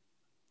standard.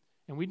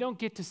 And we don't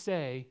get to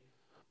say,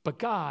 but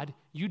God,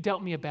 you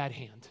dealt me a bad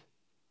hand.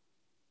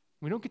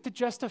 We don't get to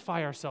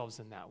justify ourselves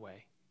in that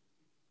way.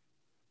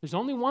 There's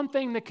only one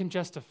thing that can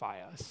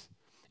justify us,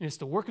 and it's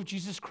the work of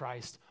Jesus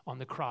Christ on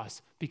the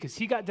cross, because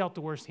he got dealt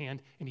the worst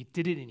hand, and he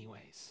did it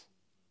anyways.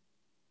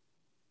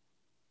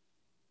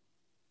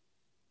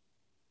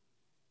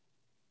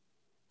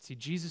 See,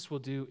 Jesus will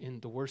do in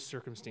the worst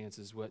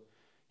circumstances what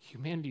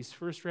humanity's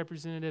first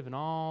representative and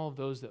all of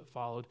those that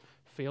followed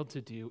failed to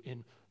do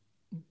in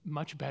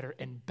much better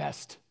and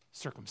best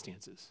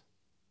circumstances.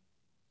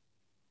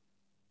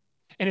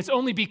 And it's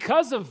only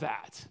because of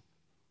that,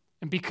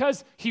 and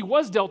because he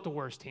was dealt the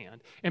worst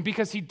hand, and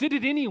because he did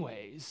it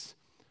anyways,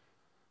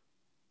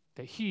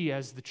 that he,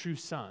 as the true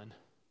Son,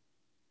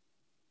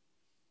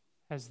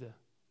 has the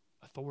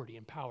authority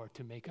and power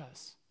to make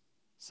us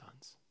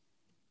sons.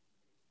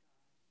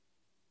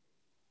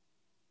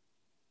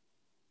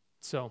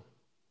 So,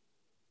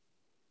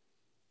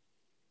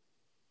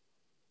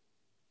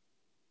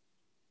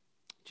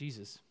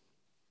 Jesus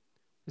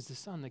is the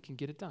Son that can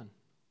get it done.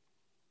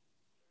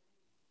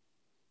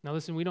 Now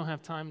listen, we don't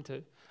have time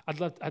to, I'd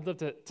love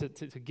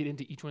to get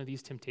into each one of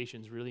these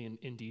temptations really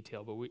in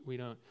detail, but we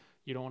don't,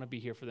 you don't want to be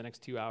here for the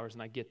next 2 hours,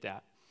 and I get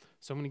that.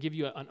 So I'm going to give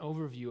you an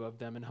overview of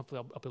them, and hopefully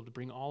I'll be able to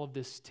bring all of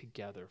this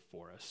together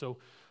for us. So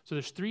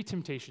there's 3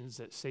 temptations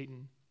that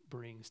Satan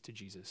brings to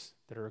Jesus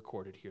that are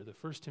recorded here. The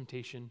first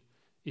temptation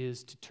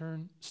is to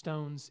turn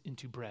stones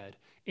into bread.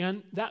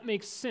 And that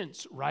makes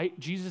sense, right?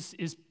 Jesus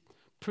is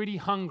pretty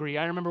hungry.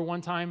 I remember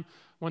one time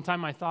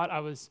I thought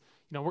I was,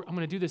 I'm going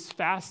to do this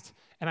fast,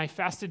 and I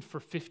fasted for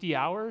 50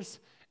 hours,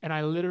 and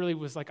I literally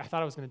was like, I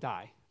thought I was going to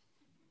die.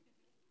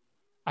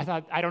 I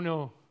thought, I don't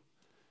know,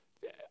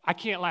 I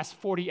can't last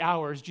 40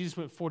 hours. Jesus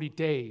went 40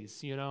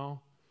 days,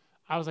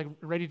 I was like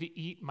ready to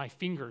eat my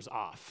fingers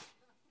off.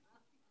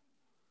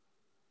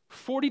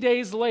 40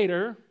 days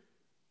later,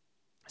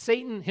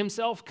 Satan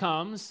himself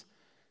comes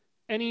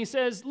and he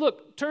says,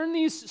 look, turn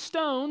these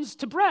stones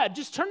to bread.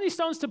 Just turn these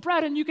stones to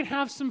bread and you can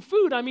have some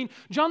food. I mean,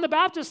 John the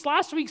Baptist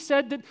last week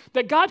said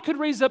that God could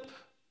raise up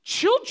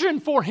children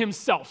for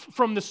himself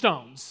from the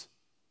stones.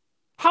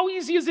 How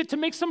easy is it to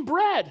make some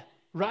bread,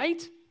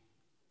 right?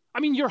 I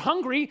mean, you're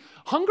hungry.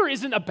 Hunger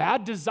isn't a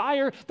bad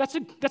desire. That's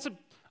a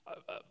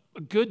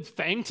good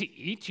thing to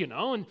eat,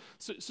 And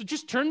so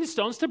just turn the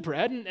stones to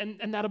bread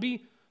and that'll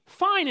be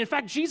fine. In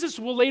fact, Jesus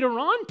will later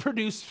on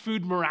produce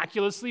food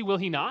miraculously, will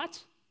he not?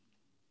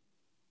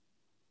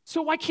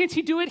 So why can't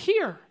he do it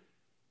here?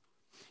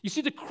 You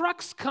see, the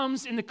crux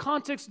comes in the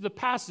context of the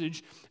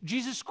passage.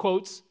 Jesus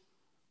quotes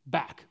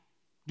back.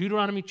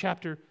 Deuteronomy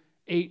chapter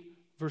 8,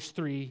 verse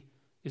 3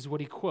 is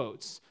what he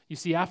quotes. You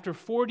see, after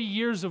 40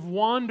 years of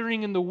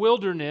wandering in the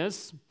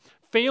wilderness,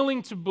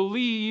 failing to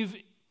believe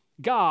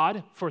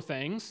God for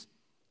things,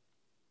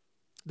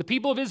 the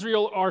people of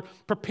Israel are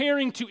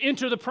preparing to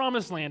enter the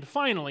promised land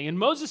finally, and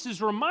Moses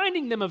is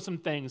reminding them of some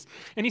things.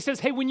 And he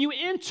says, hey, when you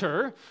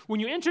entered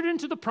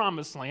into the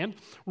promised land,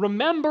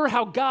 remember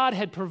how God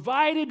had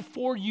provided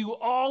for you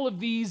all of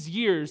these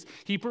years.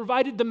 He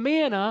provided the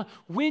manna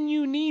when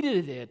you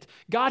needed it.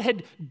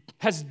 God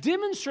has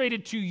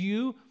demonstrated to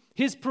you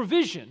his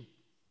provision.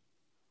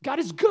 God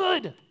is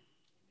good.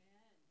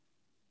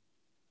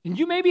 And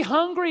you may be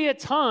hungry at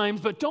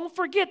times, but don't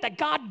forget that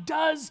God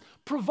does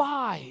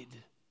provide.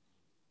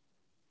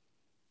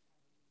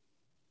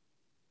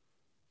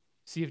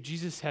 See, if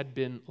Jesus had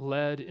been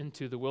led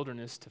into the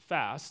wilderness to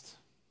fast,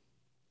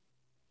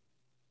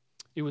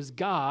 it was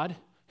God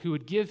who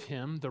would give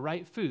him the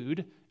right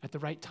food at the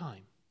right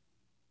time.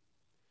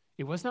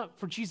 It was not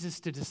for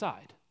Jesus to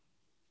decide.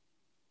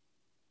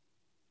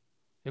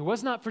 It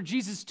was not for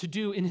Jesus to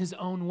do in his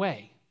own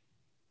way.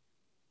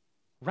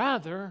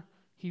 Rather,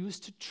 he was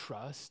to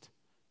trust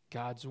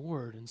God's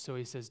word. And so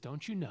he says,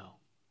 don't you know,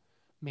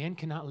 man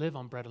cannot live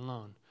on bread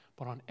alone,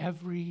 but on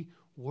every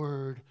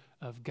word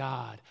of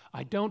God.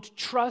 I don't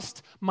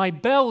trust my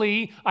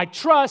belly. I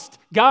trust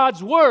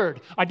God's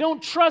word. I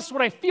don't trust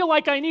what I feel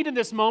like I need in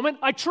this moment.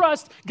 I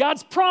trust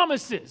God's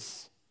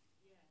promises.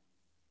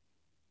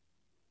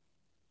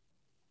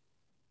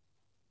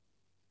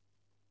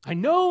 I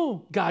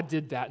know God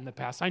did that in the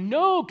past. I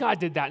know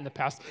God did that in the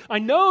past. I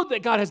know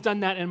that God has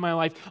done that in my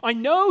life. I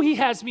know he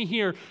has me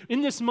here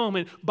in this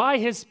moment by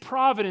his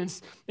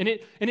providence. And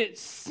it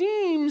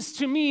seems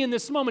to me in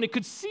this moment, it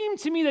could seem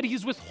to me that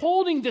he's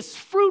withholding this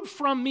fruit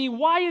from me.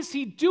 Why is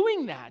he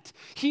doing that?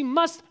 He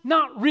must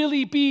not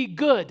really be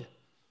good.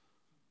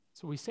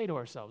 That's what we say to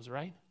ourselves,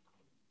 right?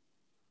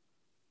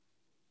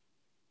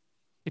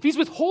 If he's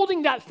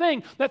withholding that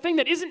thing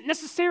that isn't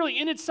necessarily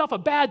in itself a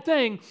bad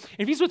thing,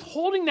 if he's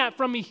withholding that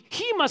from me,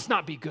 he must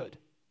not be good.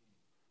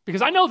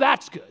 Because I know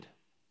that's good.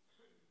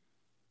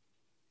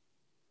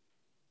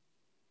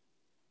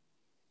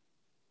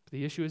 But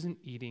the issue isn't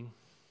eating.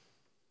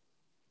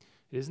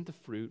 It isn't the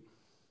fruit.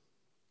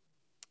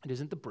 It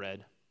isn't the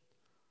bread.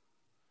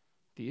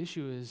 The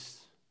issue is,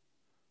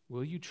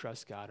 will you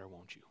trust God or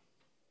won't you?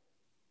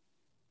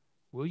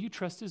 Will you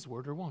trust his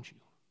word or won't you?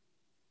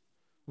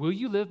 Will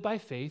you live by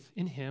faith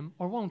in him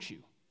or won't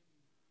you?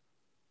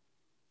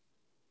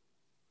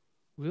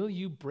 Will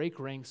you break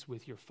ranks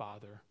with your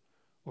Father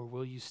or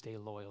will you stay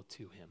loyal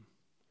to him?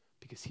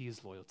 Because he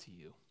is loyal to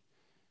you.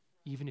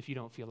 Even if you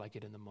don't feel like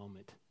it in the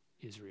moment,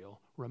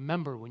 Israel,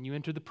 remember when you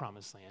enter the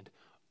promised land,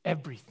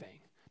 everything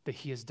that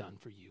he has done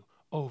for you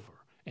over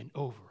and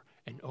over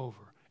and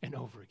over and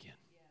over again.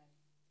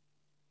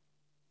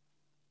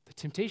 The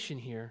temptation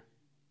here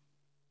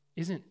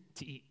isn't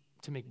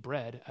to make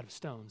bread out of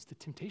stones. The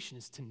temptation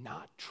is to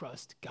not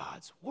trust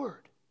God's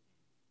word.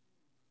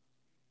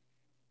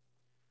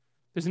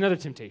 There's another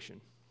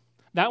temptation.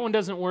 That one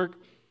doesn't work.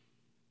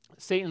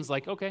 Satan's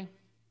like, okay,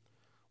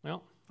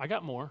 well, I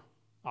got more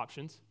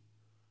options.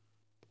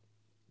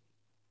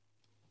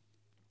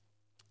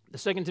 The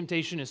second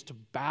temptation is to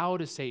bow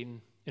to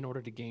Satan in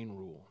order to gain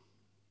rule.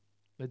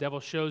 The devil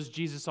shows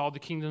Jesus all the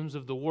kingdoms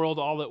of the world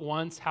all at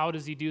once. How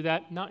does he do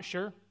that? Not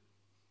sure.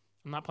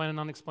 I'm not planning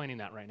on explaining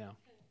that right now.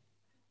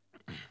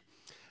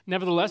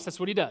 Nevertheless, that's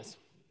what he does.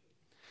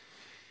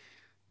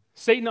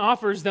 Satan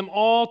offers them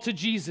all to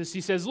Jesus.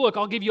 He says, look,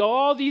 I'll give you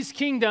all these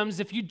kingdoms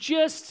if you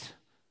just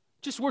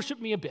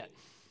worship me a bit.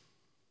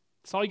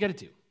 That's all you got to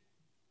do.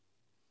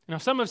 Now,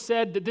 some have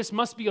said that this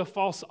must be a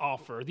false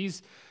offer.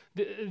 These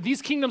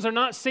kingdoms are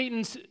not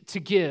Satan's to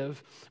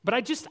give, but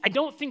I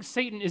don't think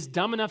Satan is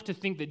dumb enough to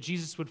think that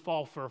Jesus would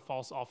fall for a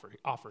false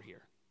offer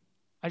here.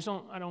 I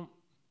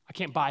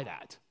can't buy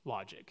that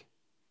logic.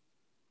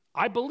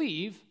 I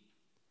believe,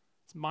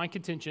 it's my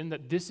contention,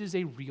 that this is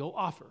a real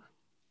offer.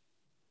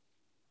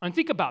 And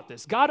think about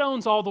this. God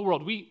owns all the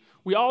world. We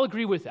all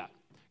agree with that.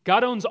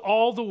 God owns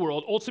all the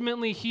world.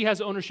 Ultimately, he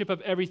has ownership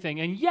of everything.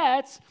 And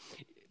yet,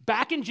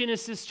 back in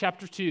Genesis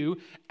chapter 2,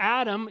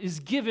 Adam is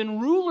given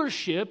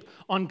rulership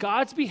on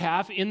God's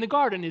behalf in the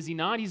garden, is he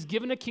not? He's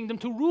given a kingdom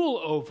to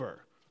rule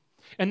over.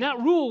 And that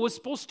rule was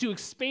supposed to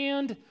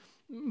expand,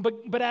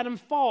 but Adam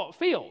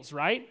fails,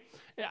 right?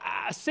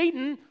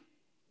 Satan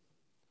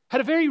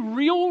had a very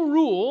real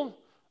rule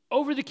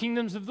over the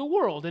kingdoms of the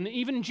world. And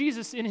even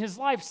Jesus in his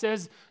life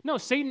says, no,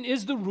 Satan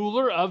is the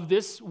ruler of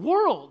this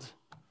world.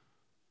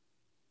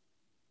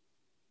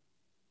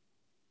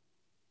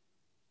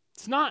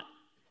 It's not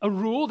a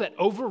rule that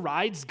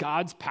overrides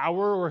God's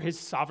power or his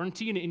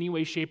sovereignty in any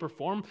way, shape, or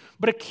form,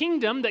 but a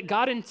kingdom that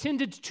God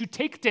intended to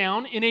take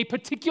down in a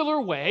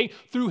particular way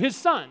through his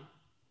Son.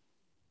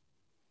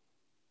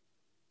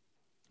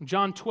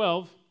 John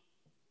 12,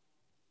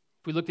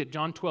 if we looked at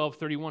John 12,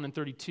 31 and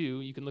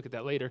 32, you can look at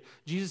that later.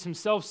 Jesus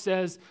himself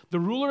says, the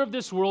ruler of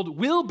this world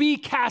will be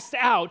cast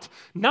out,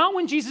 not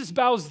when Jesus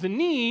bows the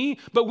knee,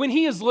 but when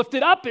he is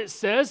lifted up, it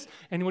says.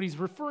 And what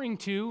Jesus is referring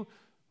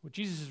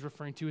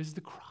to is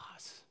the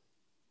cross.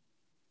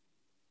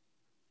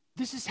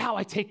 This is how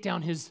I take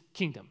down his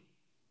kingdom.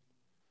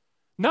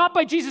 Not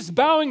by Jesus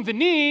bowing the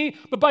knee,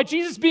 but by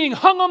Jesus being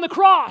hung on the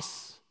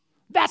cross.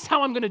 That's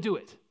how I'm going to do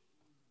it.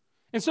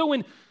 And so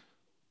when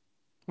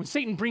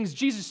Satan brings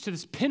Jesus to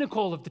this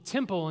pinnacle of the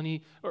temple,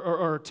 and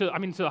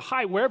to the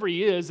height wherever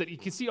he is, that you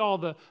can see all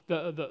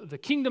the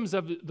kingdoms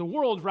of the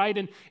world, right?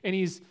 And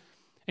he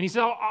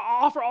said, I'll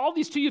offer all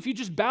these to you if you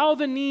just bow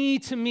the knee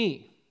to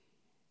me.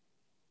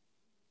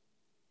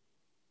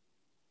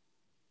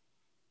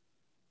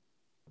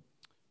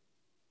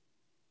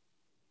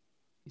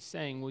 He's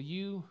saying, will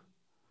you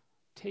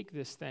take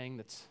this thing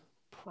that's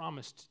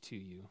promised to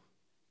you,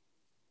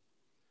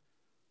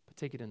 but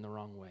take it in the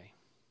wrong way?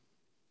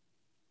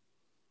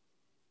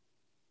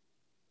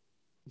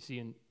 You see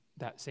in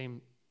that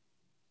same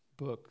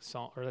book,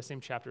 that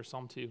same chapter,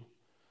 Psalm 2,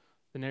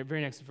 the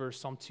very next verse,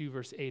 Psalm 2,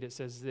 verse 8, it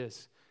says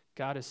this: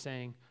 God is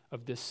saying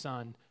of this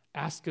Son,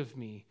 ask of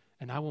me,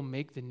 and I will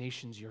make the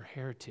nations your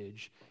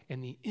heritage,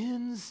 and the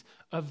ends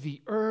of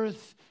the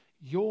earth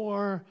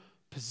your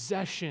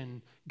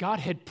possession. God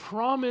had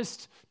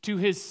promised to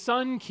his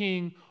Son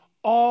King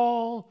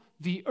all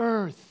the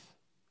earth,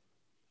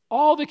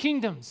 all the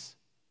kingdoms.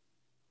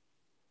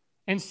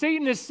 And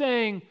Satan is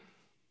saying,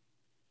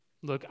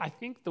 look, I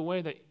think the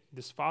way that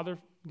this father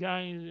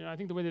guy, I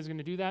think the way that he's going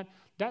to do that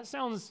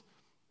sounds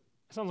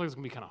like it's going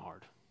to be kind of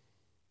hard.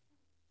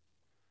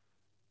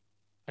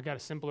 I got a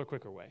simpler,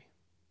 quicker way.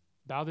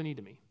 Bow the knee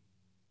to me,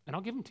 and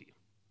I'll give them to you.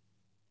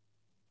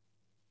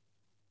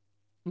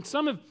 And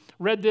some have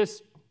read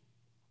this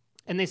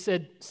and they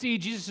said, see,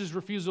 Jesus'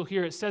 refusal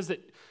here, it says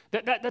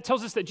that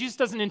tells us that Jesus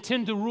doesn't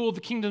intend to rule the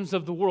kingdoms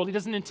of the world. He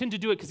doesn't intend to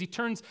do it because he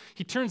turns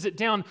it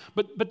down.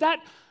 But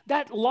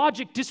that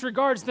logic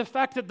disregards the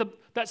fact that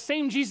that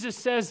same Jesus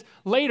says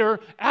later,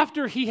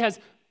 after he has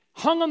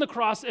hung on the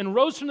cross and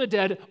rose from the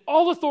dead,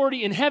 all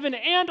authority in heaven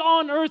and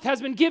on earth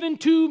has been given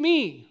to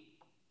me.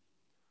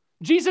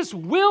 Jesus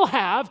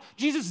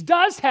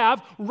does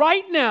have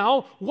right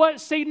now what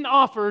Satan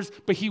offers,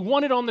 but he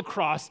won it on the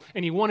cross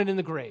and he won it in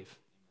the grave.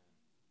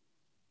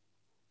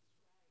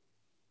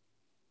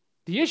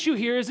 The issue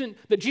here isn't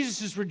that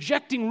Jesus is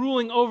rejecting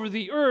ruling over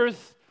the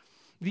earth.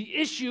 The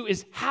issue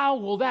is how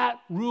will that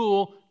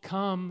rule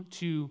come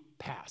to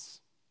pass?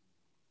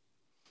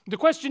 The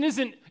question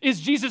isn't, is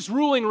Jesus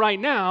ruling right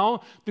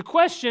now? The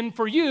question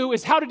for you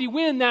is, how did he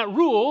win that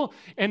rule,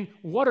 and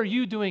what are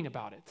you doing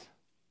about it?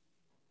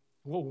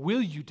 What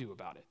will you do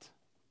about it?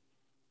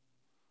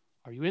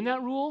 Are you in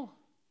that rule,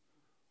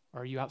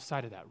 or are you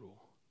outside of that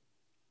rule?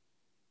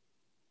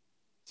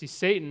 See,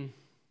 Satan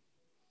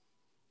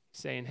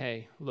saying,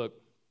 hey, look,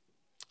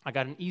 I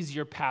got an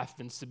easier path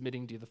than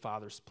submitting to the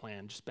Father's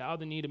plan. Just bow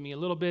the knee to me a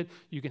little bit.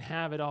 You can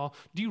have it all.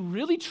 Do you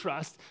really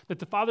trust that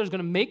the Father is going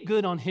to make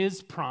good on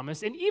his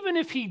promise? And even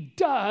if he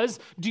does,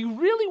 do you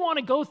really want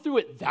to go through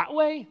it that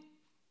way?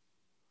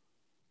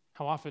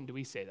 How often do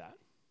we say that?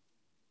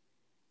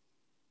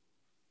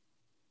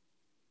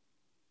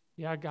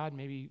 Yeah, God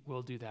maybe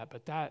will do that,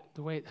 but I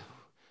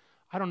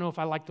don't know if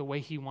I like the way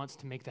he wants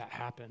to make that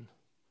happen.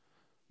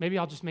 Maybe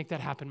I'll just make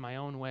that happen my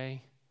own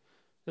way.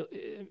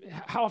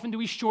 How often do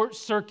we short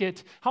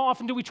circuit? How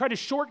often do we try to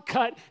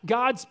shortcut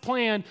God's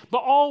plan, but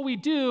all we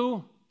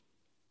do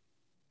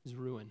is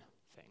ruin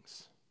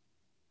things?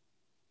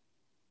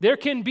 There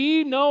can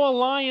be no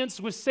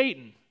alliance with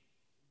Satan.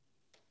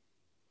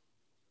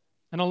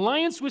 An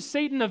alliance with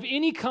Satan of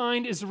any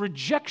kind is a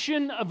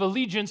rejection of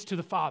allegiance to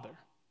the Father.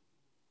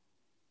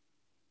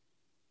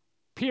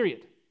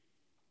 Period.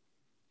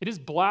 It is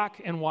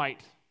black and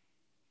white.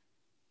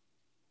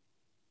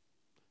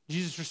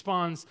 Jesus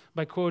responds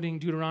by quoting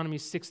Deuteronomy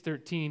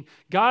 6:13.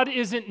 God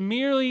isn't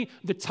merely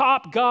the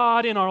top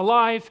God in our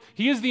life.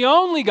 He is the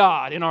only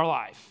God in our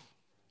life.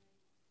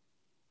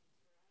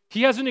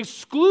 He has an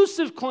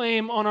exclusive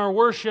claim on our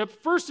worship,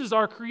 first as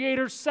our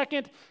Creator,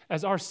 second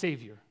as our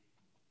Savior.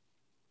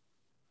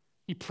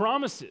 He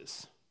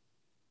promises,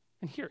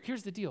 and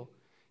here's the deal.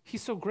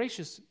 He's so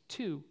gracious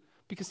too,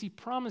 because he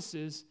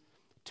promises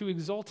to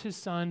exalt his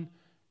Son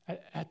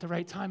at the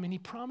right time, and he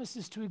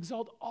promises to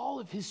exalt all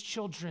of his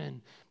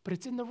children, but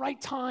it's in the right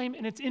time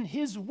and it's in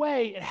his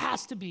way. It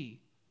has to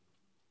be.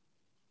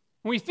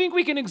 We think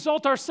we can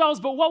exalt ourselves,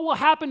 but what will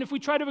happen if we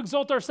try to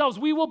exalt ourselves?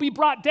 We will be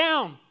brought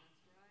down.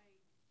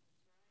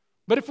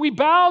 But if we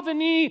bow the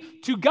knee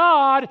to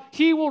God,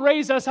 he will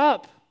raise us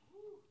up.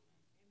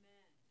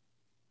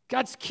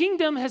 God's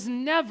kingdom has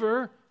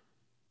never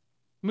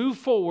moved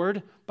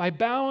forward by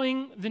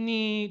bowing the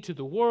knee to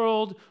the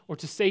world or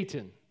to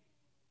Satan.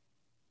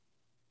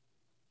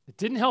 It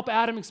didn't help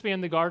Adam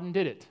expand the garden,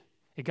 did it?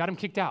 It got him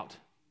kicked out.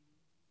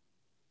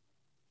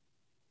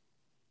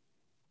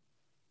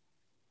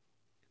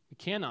 We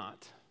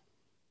cannot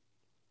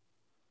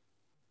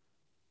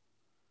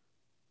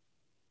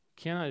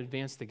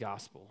advance the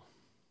gospel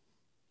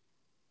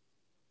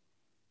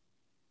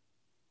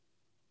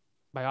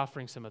by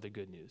offering some other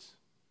good news.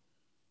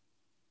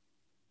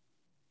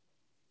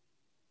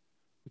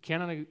 We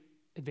cannot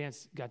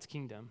advance God's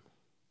kingdom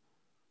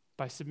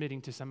by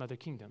submitting to some other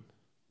kingdom.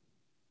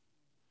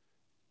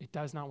 It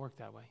does not work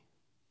that way.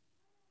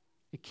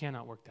 It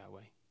cannot work that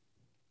way.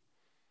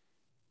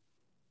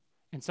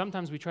 And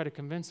sometimes we try to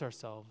convince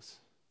ourselves,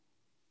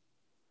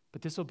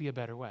 but this will be a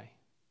better way.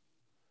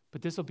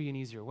 But this will be an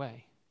easier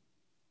way.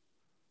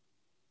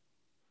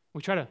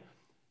 We try to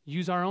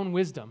use our own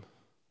wisdom,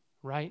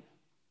 right?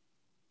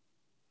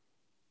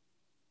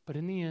 But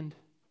in the end,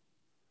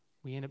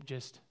 we end up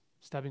just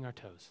stubbing our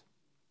toes.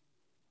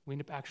 We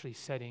end up actually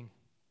setting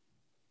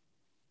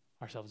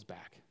ourselves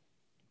back.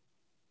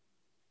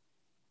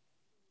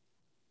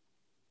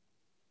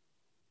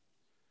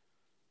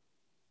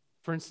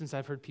 For instance,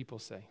 I've heard people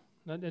say,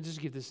 I'll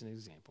just give this an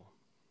example.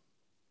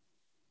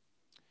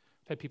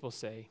 I've had people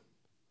say,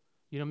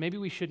 maybe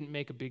we shouldn't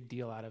make a big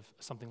deal out of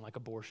something like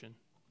abortion.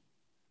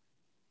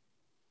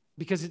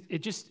 Because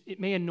it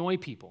may annoy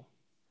people.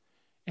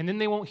 And then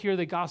they won't hear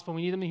the gospel.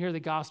 We need them to hear the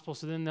gospel,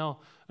 so then they'll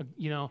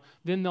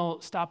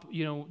stop,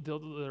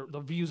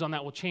 the views on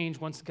that will change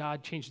once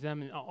God changed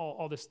them and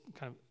all this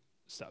kind of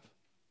stuff.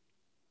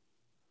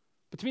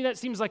 But to me, that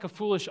seems like a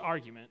foolish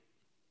argument.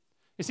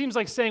 It seems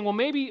like saying, well,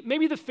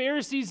 maybe the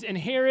Pharisees and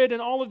Herod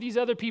and all of these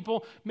other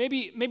people,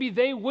 maybe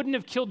they wouldn't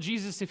have killed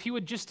Jesus if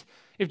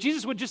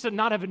Jesus would just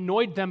not have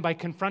annoyed them by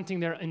confronting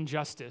their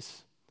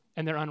injustice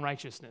and their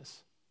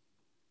unrighteousness.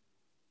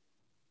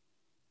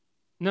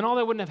 And then all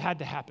that wouldn't have had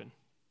to happen.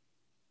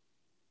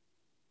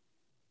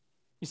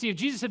 You see, if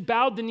Jesus had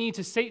bowed the knee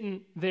to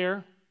Satan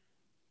there,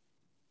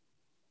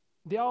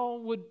 they all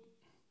would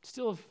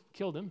still have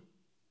killed him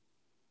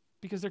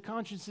because their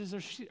consciences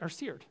are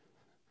seared.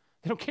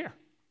 They don't care.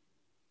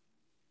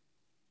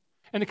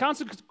 And the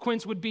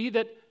consequence would be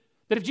that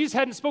if Jesus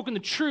hadn't spoken the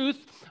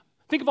truth,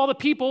 think of all the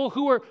people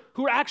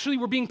who actually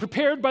were being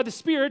prepared by the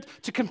Spirit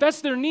to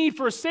confess their need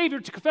for a Savior,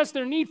 to confess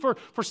their need for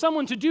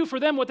someone to do for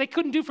them what they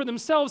couldn't do for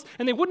themselves,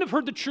 and they wouldn't have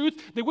heard the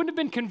truth. They wouldn't have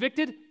been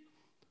convicted.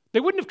 They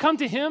wouldn't have come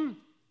to him.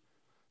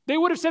 They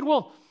would have said,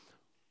 well,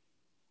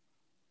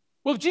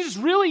 if Jesus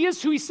really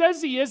is who he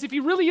says he is, if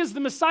he really is the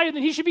Messiah,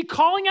 then he should be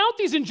calling out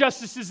these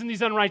injustices and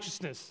these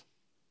unrighteousness.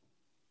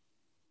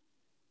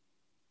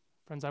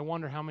 Friends, I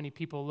wonder how many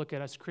people look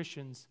at us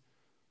Christians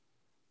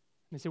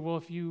and they say, well,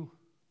 if you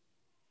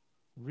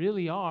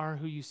really are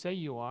who you say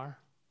you are,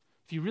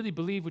 if you really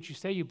believe what you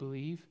say you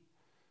believe,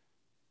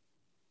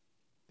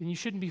 then you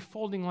shouldn't be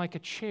folding like a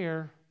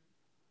chair,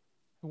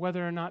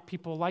 whether or not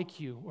people like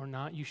you or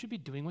not. You should be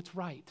doing what's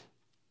right.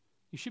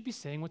 You should be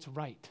saying what's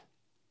right.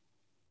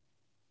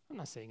 I'm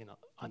not saying in an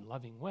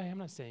unloving way. I'm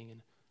not saying in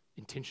an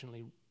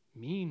intentionally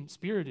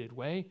mean-spirited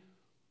way.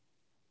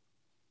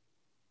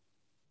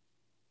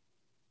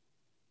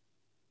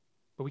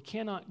 But we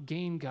cannot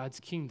gain God's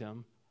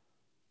kingdom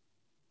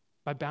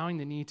by bowing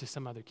the knee to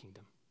some other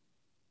kingdom.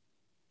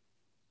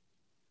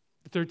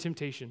 The third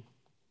temptation,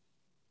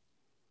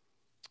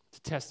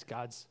 to test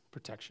God's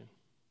protection.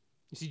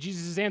 You see,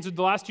 Jesus has answered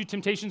the last two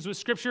temptations with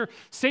Scripture.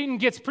 Satan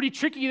gets pretty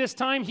tricky this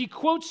time. He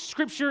quotes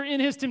Scripture in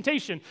his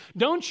temptation.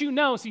 Don't you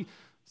know? See,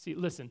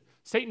 listen,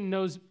 Satan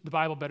knows the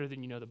Bible better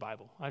than you know the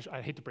Bible.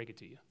 I hate to break it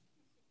to you.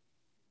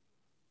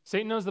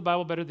 Satan knows the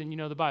Bible better than you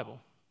know the Bible.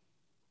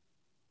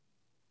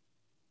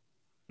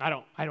 I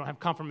don't have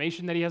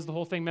confirmation that he has the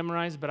whole thing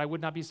memorized, but I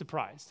would not be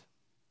surprised.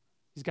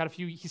 He's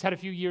had a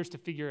few years to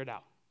figure it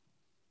out.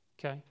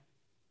 Okay?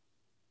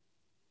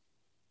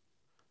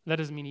 That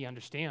doesn't mean he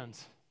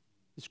understands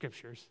the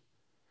Scriptures,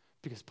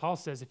 because Paul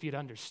says if he had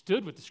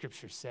understood what the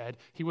Scriptures said,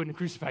 he wouldn't have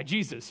crucified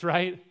Jesus,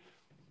 right?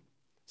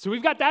 So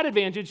we've got that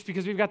advantage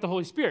because we've got the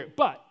Holy Spirit,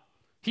 but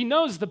he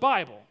knows the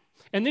Bible.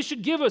 And this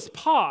should give us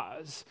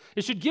pause.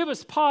 It should give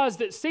us pause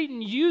that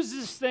Satan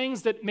uses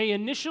things that may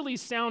initially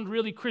sound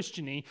really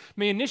Christian-y,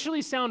 may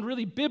initially sound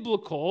really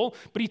biblical,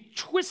 but he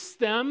twists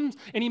them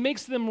and he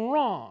makes them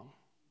wrong.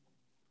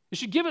 It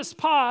should give us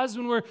pause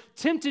when we're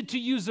tempted to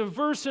use a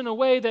verse in a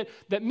way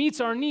that meets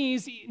our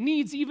needs,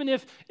 even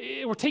if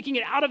we're taking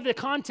it out of the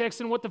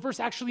context and what the verse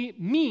actually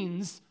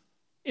means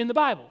in the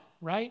Bible,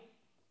 right?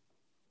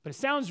 But it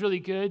sounds really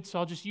good, so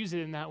I'll just use it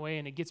in that way,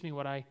 and it gets me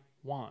what I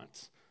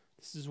want.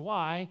 This is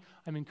why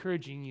I'm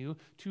encouraging you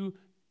to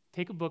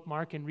take a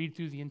bookmark and read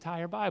through the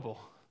entire Bible,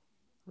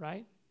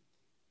 right?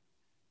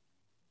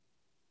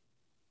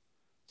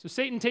 So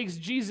Satan takes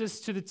Jesus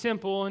to the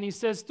temple, and he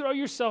says, throw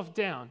yourself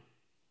down.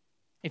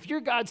 If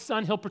you're God's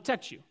son, he'll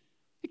protect you.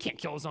 He can't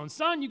kill his own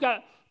son. You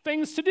got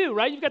things to do,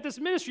 right? You've got this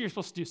ministry you're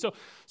supposed to do.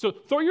 So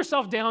throw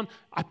yourself down.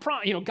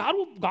 God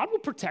will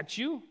protect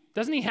you.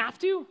 Doesn't he have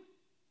to?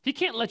 He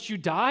can't let you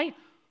die.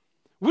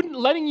 Wouldn't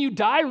letting you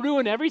die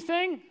ruin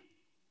everything?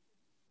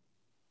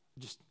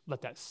 Just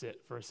let that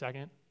sit for a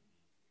second.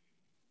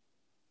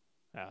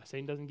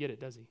 Satan doesn't get it,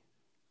 does he?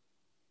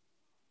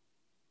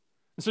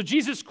 And so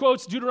Jesus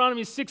quotes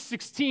Deuteronomy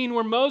 6:16,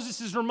 where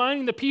Moses is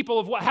reminding the people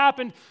of what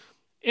happened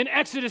in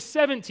Exodus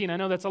 17. I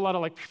know that's a lot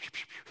of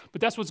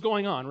but that's what's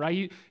going on,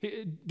 right?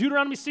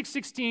 Deuteronomy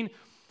 6:16,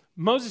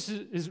 Moses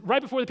is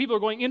right before the people are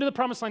going into the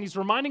promised land. He's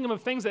reminding them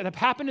of things that have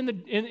happened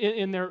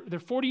in their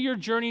 40-year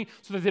journey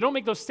so that they don't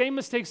make those same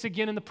mistakes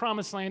again in the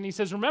promised land. And he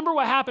says, remember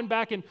what happened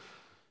back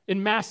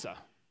in Massah.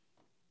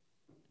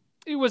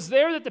 It was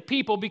there that the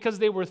people, because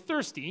they were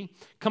thirsty,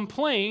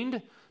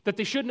 complained that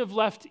they shouldn't have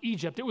left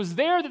Egypt. It was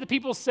there that the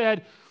people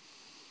said,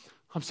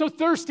 I'm so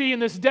thirsty in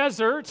this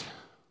desert.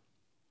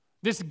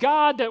 This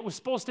God that was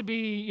supposed to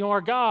be our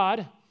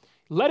God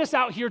led us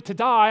out here to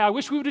die. I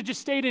wish we would have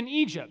just stayed in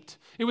Egypt.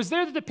 It was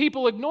there that the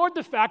people ignored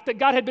the fact that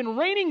God had been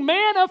raining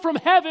manna from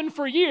heaven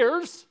for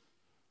years.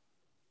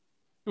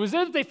 It was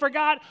there that they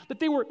forgot that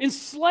they were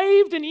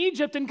enslaved in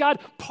Egypt and God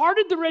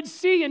parted the Red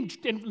Sea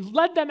and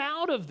led them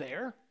out of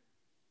there.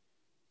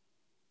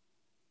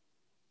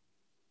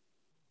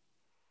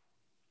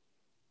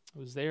 It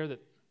was there that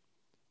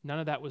none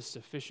of that was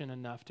sufficient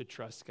enough to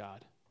trust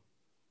God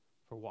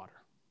for water.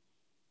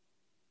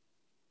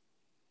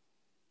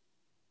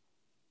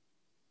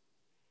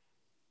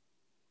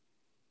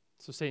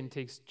 So Satan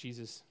takes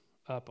Jesus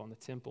up on the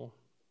temple.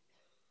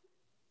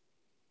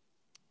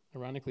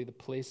 Ironically, the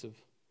place of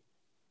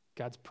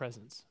God's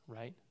presence,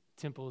 right?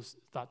 Temple is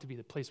thought to be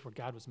the place where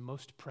God was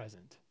most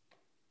present.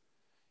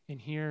 And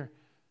here,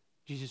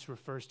 Jesus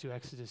refers to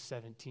Exodus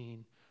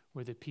 17,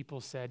 where the people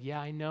said, yeah,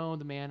 I know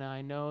the manna,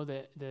 I know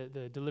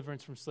the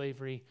deliverance from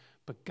slavery,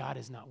 but God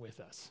is not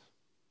with us.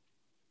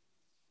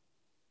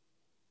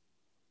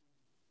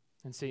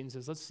 And Satan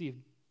says, let's see if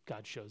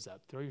God shows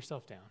up. Throw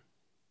yourself down.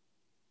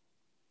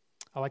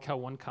 I like how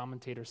one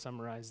commentator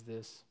summarized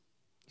this.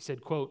 He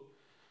said, quote,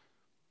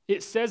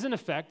 it says in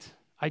effect,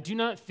 I do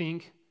not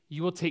think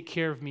you will take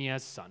care of me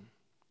as son.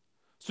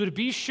 So to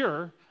be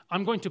sure,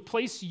 I'm going to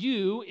place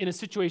you in a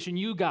situation,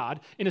 you God,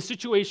 in a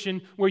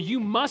situation where you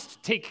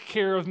must take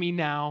care of me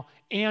now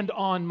and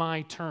on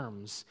my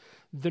terms.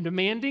 The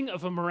demanding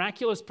of a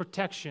miraculous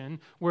protection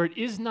where it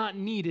is not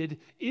needed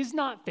is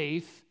not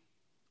faith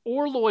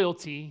or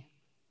loyalty,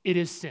 it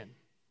is sin.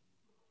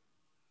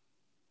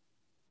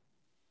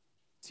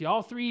 See,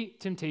 all three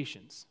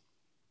temptations,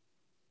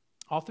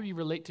 all three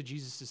relate to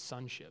Jesus'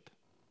 sonship.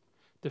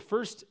 The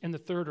first and the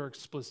third are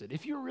explicit.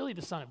 If you're really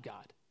the Son of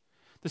God.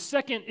 The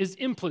second is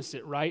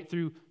implicit, right,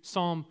 through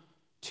Psalm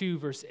 2,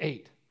 verse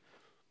 8.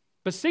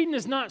 But Satan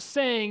is not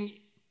saying,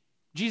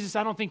 Jesus,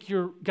 I don't think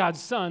you're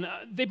God's son.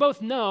 They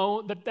both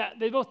know that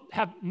they both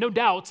have no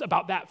doubts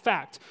about that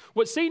fact.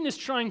 What Satan is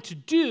trying to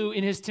do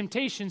in his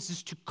temptations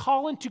is to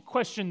call into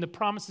question the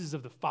promises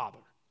of the Father.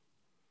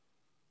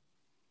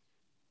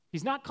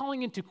 He's not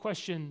calling into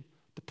question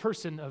the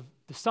person of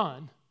the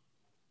Son,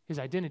 his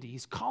identity.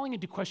 He's calling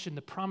into question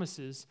the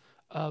promises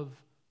of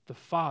the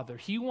Father.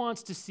 He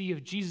wants to see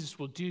if Jesus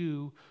will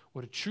do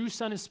what a true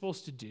son is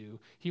supposed to do.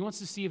 He wants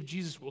to see if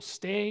Jesus will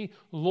stay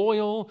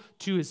loyal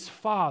to his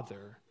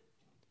Father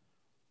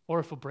or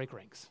if he'll break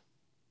ranks.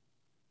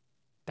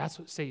 That's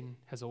what Satan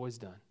has always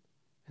done.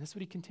 And that's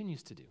what he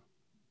continues to do.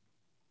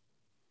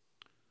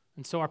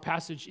 And so our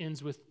passage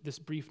ends with this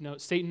brief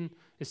note. Satan,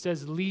 it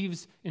says,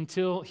 leaves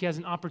until he has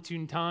an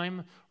opportune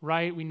time,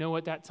 right? We know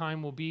what that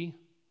time will be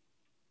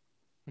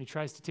when he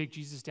tries to take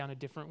Jesus down a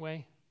different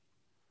way.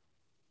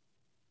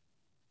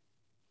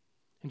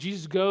 And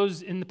Jesus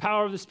goes in the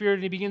power of the Spirit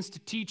and he begins to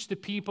teach the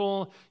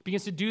people,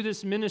 begins to do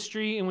this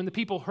ministry. And when the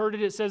people heard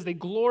it, it says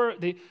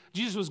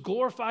Jesus was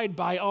glorified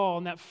by all.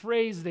 And that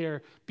phrase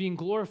there, being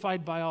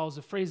glorified by all, is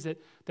a phrase that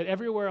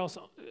everywhere else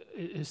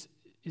is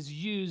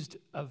used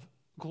of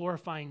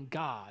glorifying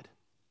God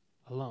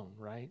alone,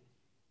 right?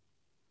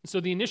 And so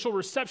the initial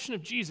reception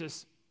of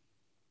Jesus'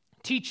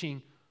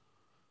 teaching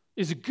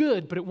is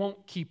good, but it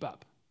won't keep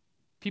up.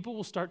 People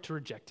will start to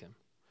reject him.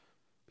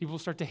 People will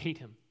start to hate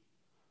him.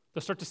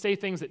 They'll start to say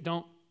things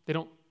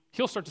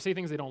he'll start to say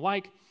things they don't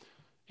like,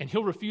 and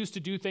he'll refuse to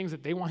do things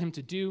that they want him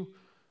to do.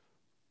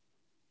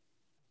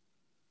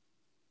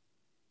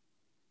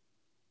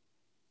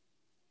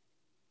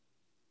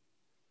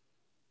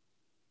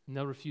 And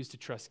they'll refuse to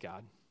trust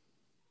God.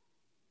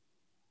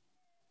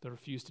 They'll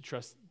refuse to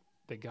trust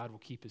that God will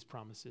keep his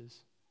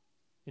promises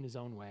in his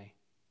own way,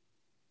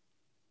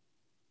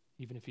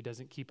 even if he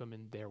doesn't keep them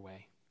in their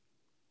way.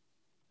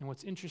 And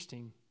what's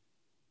interesting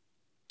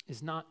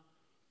is that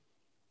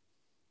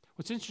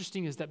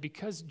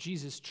because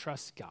Jesus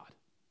trusts God,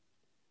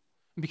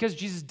 and because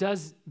Jesus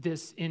does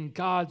this in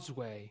God's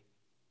way,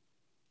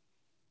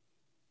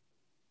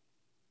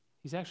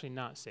 he's actually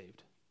not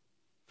saved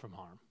from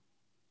harm.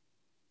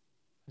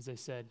 As I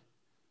said,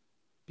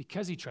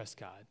 because he trusts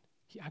God,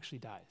 he actually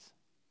dies.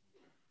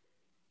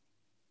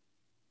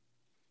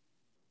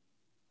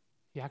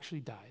 He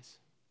actually dies.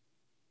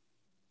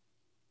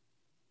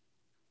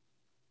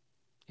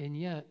 And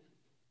yet,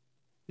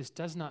 this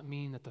does not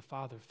mean that the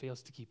Father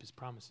fails to keep his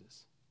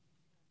promises.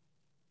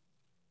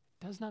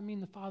 It does not mean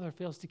the Father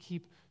fails to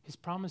keep his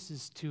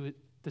promises to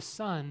the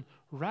Son.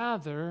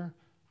 Rather,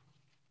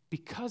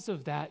 because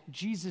of that,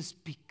 Jesus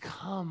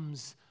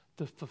becomes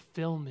the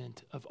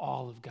fulfillment of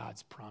all of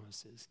God's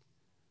promises.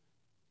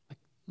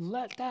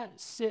 Let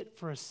that sit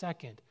for a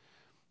second.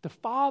 The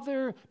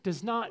Father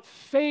does not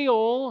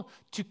fail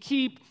to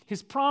keep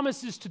his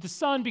promises to the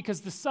Son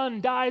because the Son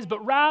dies,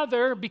 but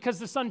rather because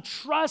the Son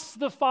trusts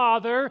the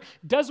Father,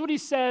 does what he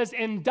says,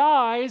 and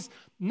dies.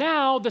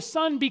 Now the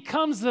Son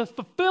becomes the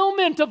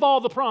fulfillment of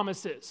all the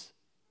promises.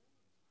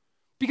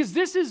 Because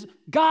this is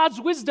God's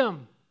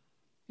wisdom.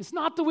 It's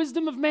not the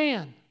wisdom of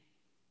man.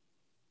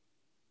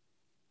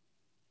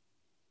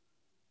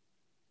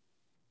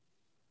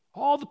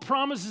 All the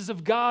promises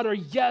of God are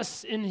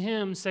yes in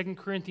him, 2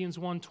 Corinthians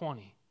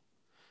 1:20.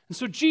 And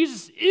so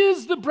Jesus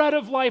is the bread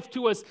of life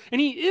to us, and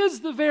he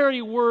is the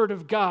very word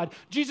of God.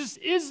 Jesus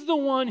is the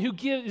one who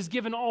is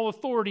given all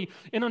authority,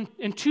 and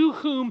to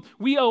whom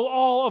we owe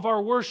all of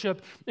our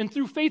worship. And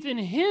through faith in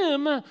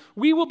him,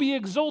 we will be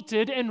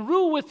exalted and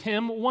rule with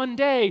him one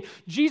day.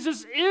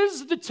 Jesus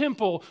is the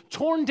temple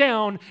torn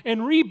down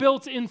and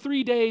rebuilt in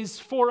 3 days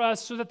for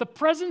us, so that the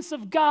presence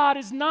of God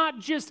is not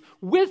just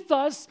with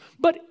us,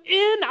 but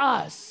in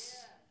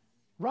us.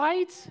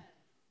 Right?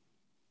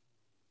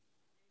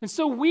 And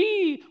so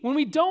when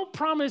we don't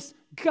promise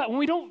God, when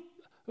we don't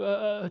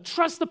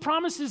trust the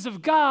promises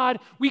of God,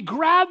 we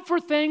grab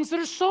for things that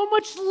are so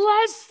much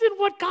less than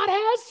what God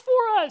has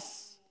for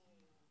us.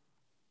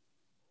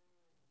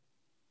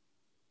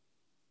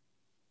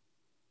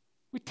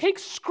 We take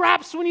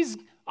scraps when he's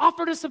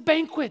offered us a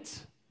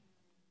banquet.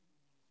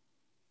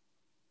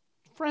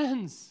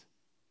 Friends,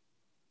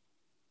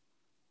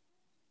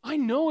 I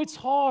know it's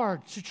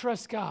hard to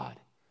trust God.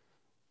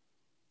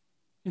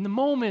 In the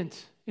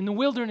moment, in the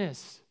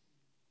wilderness,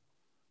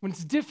 when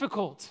it's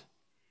difficult.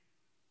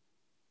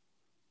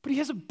 But he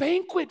has a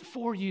banquet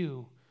for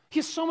you. He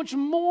has so much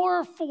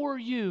more for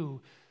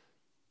you.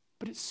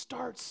 But it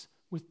starts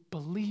with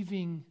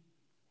believing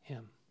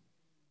him,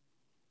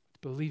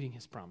 believing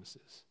his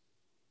promises.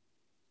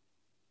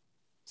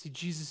 See,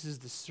 Jesus is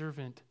the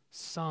servant,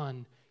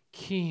 son,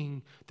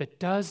 king that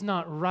does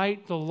not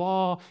write the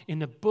law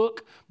in a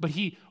book, but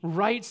he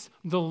writes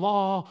the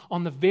law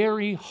on the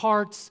very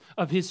hearts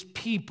of his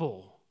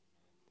people.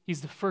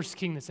 He's the first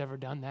king that's ever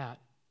done that.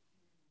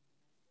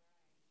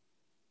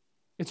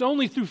 It's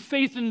only through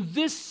faith in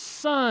this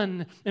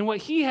Son and what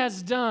he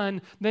has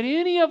done that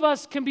any of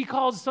us can be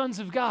called sons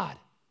of God.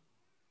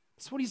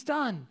 That's what he's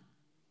done.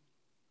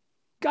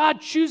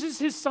 God chooses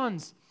his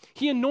sons.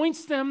 He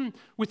anoints them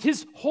with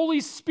his Holy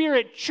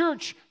Spirit.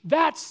 Church,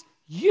 that's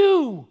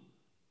you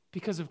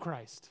because of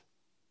Christ.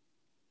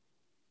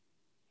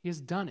 He has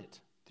done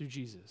it through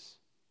Jesus.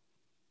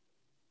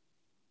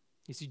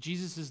 You see,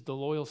 Jesus is the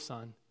loyal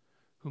son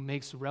who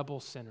makes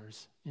rebel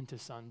sinners into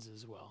sons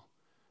as well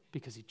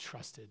because he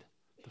trusted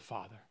the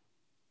Father.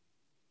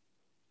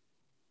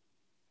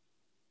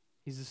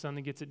 He's the son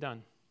that gets it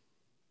done.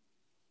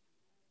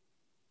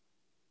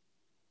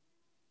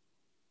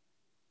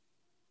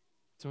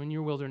 So in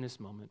your wilderness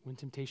moment, when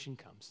temptation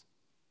comes,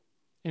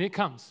 and it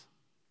comes,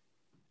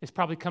 it's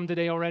probably come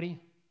today already,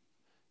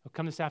 it'll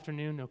come this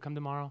afternoon, it'll come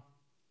tomorrow.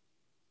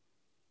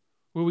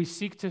 Will we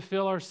seek to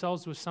fill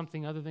ourselves with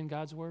something other than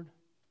God's word?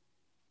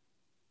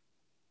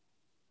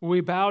 Will we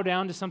bow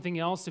down to something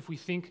else if we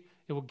think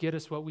it will get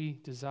us what we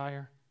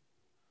desire?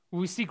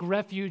 Will we seek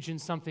refuge in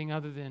something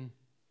other than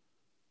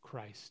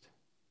Christ?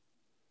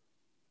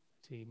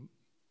 See,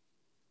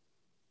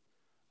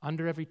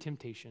 under every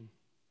temptation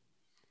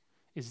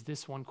is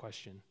this one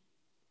question: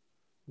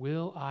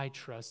 will I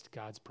trust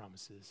God's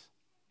promises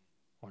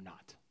or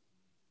not?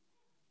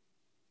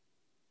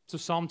 So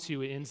Psalm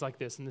 2, it ends like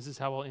this, and this is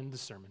how I'll end the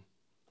sermon.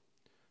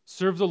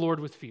 Serve the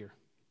Lord with fear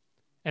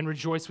and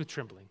rejoice with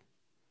trembling.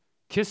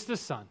 Kiss the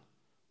Son,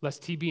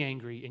 lest he be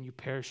angry and you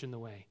perish in the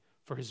way,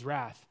 for his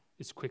wrath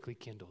is quickly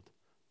kindled.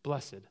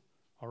 Blessed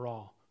are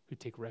all who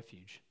take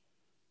refuge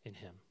in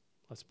him.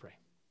 Let's pray.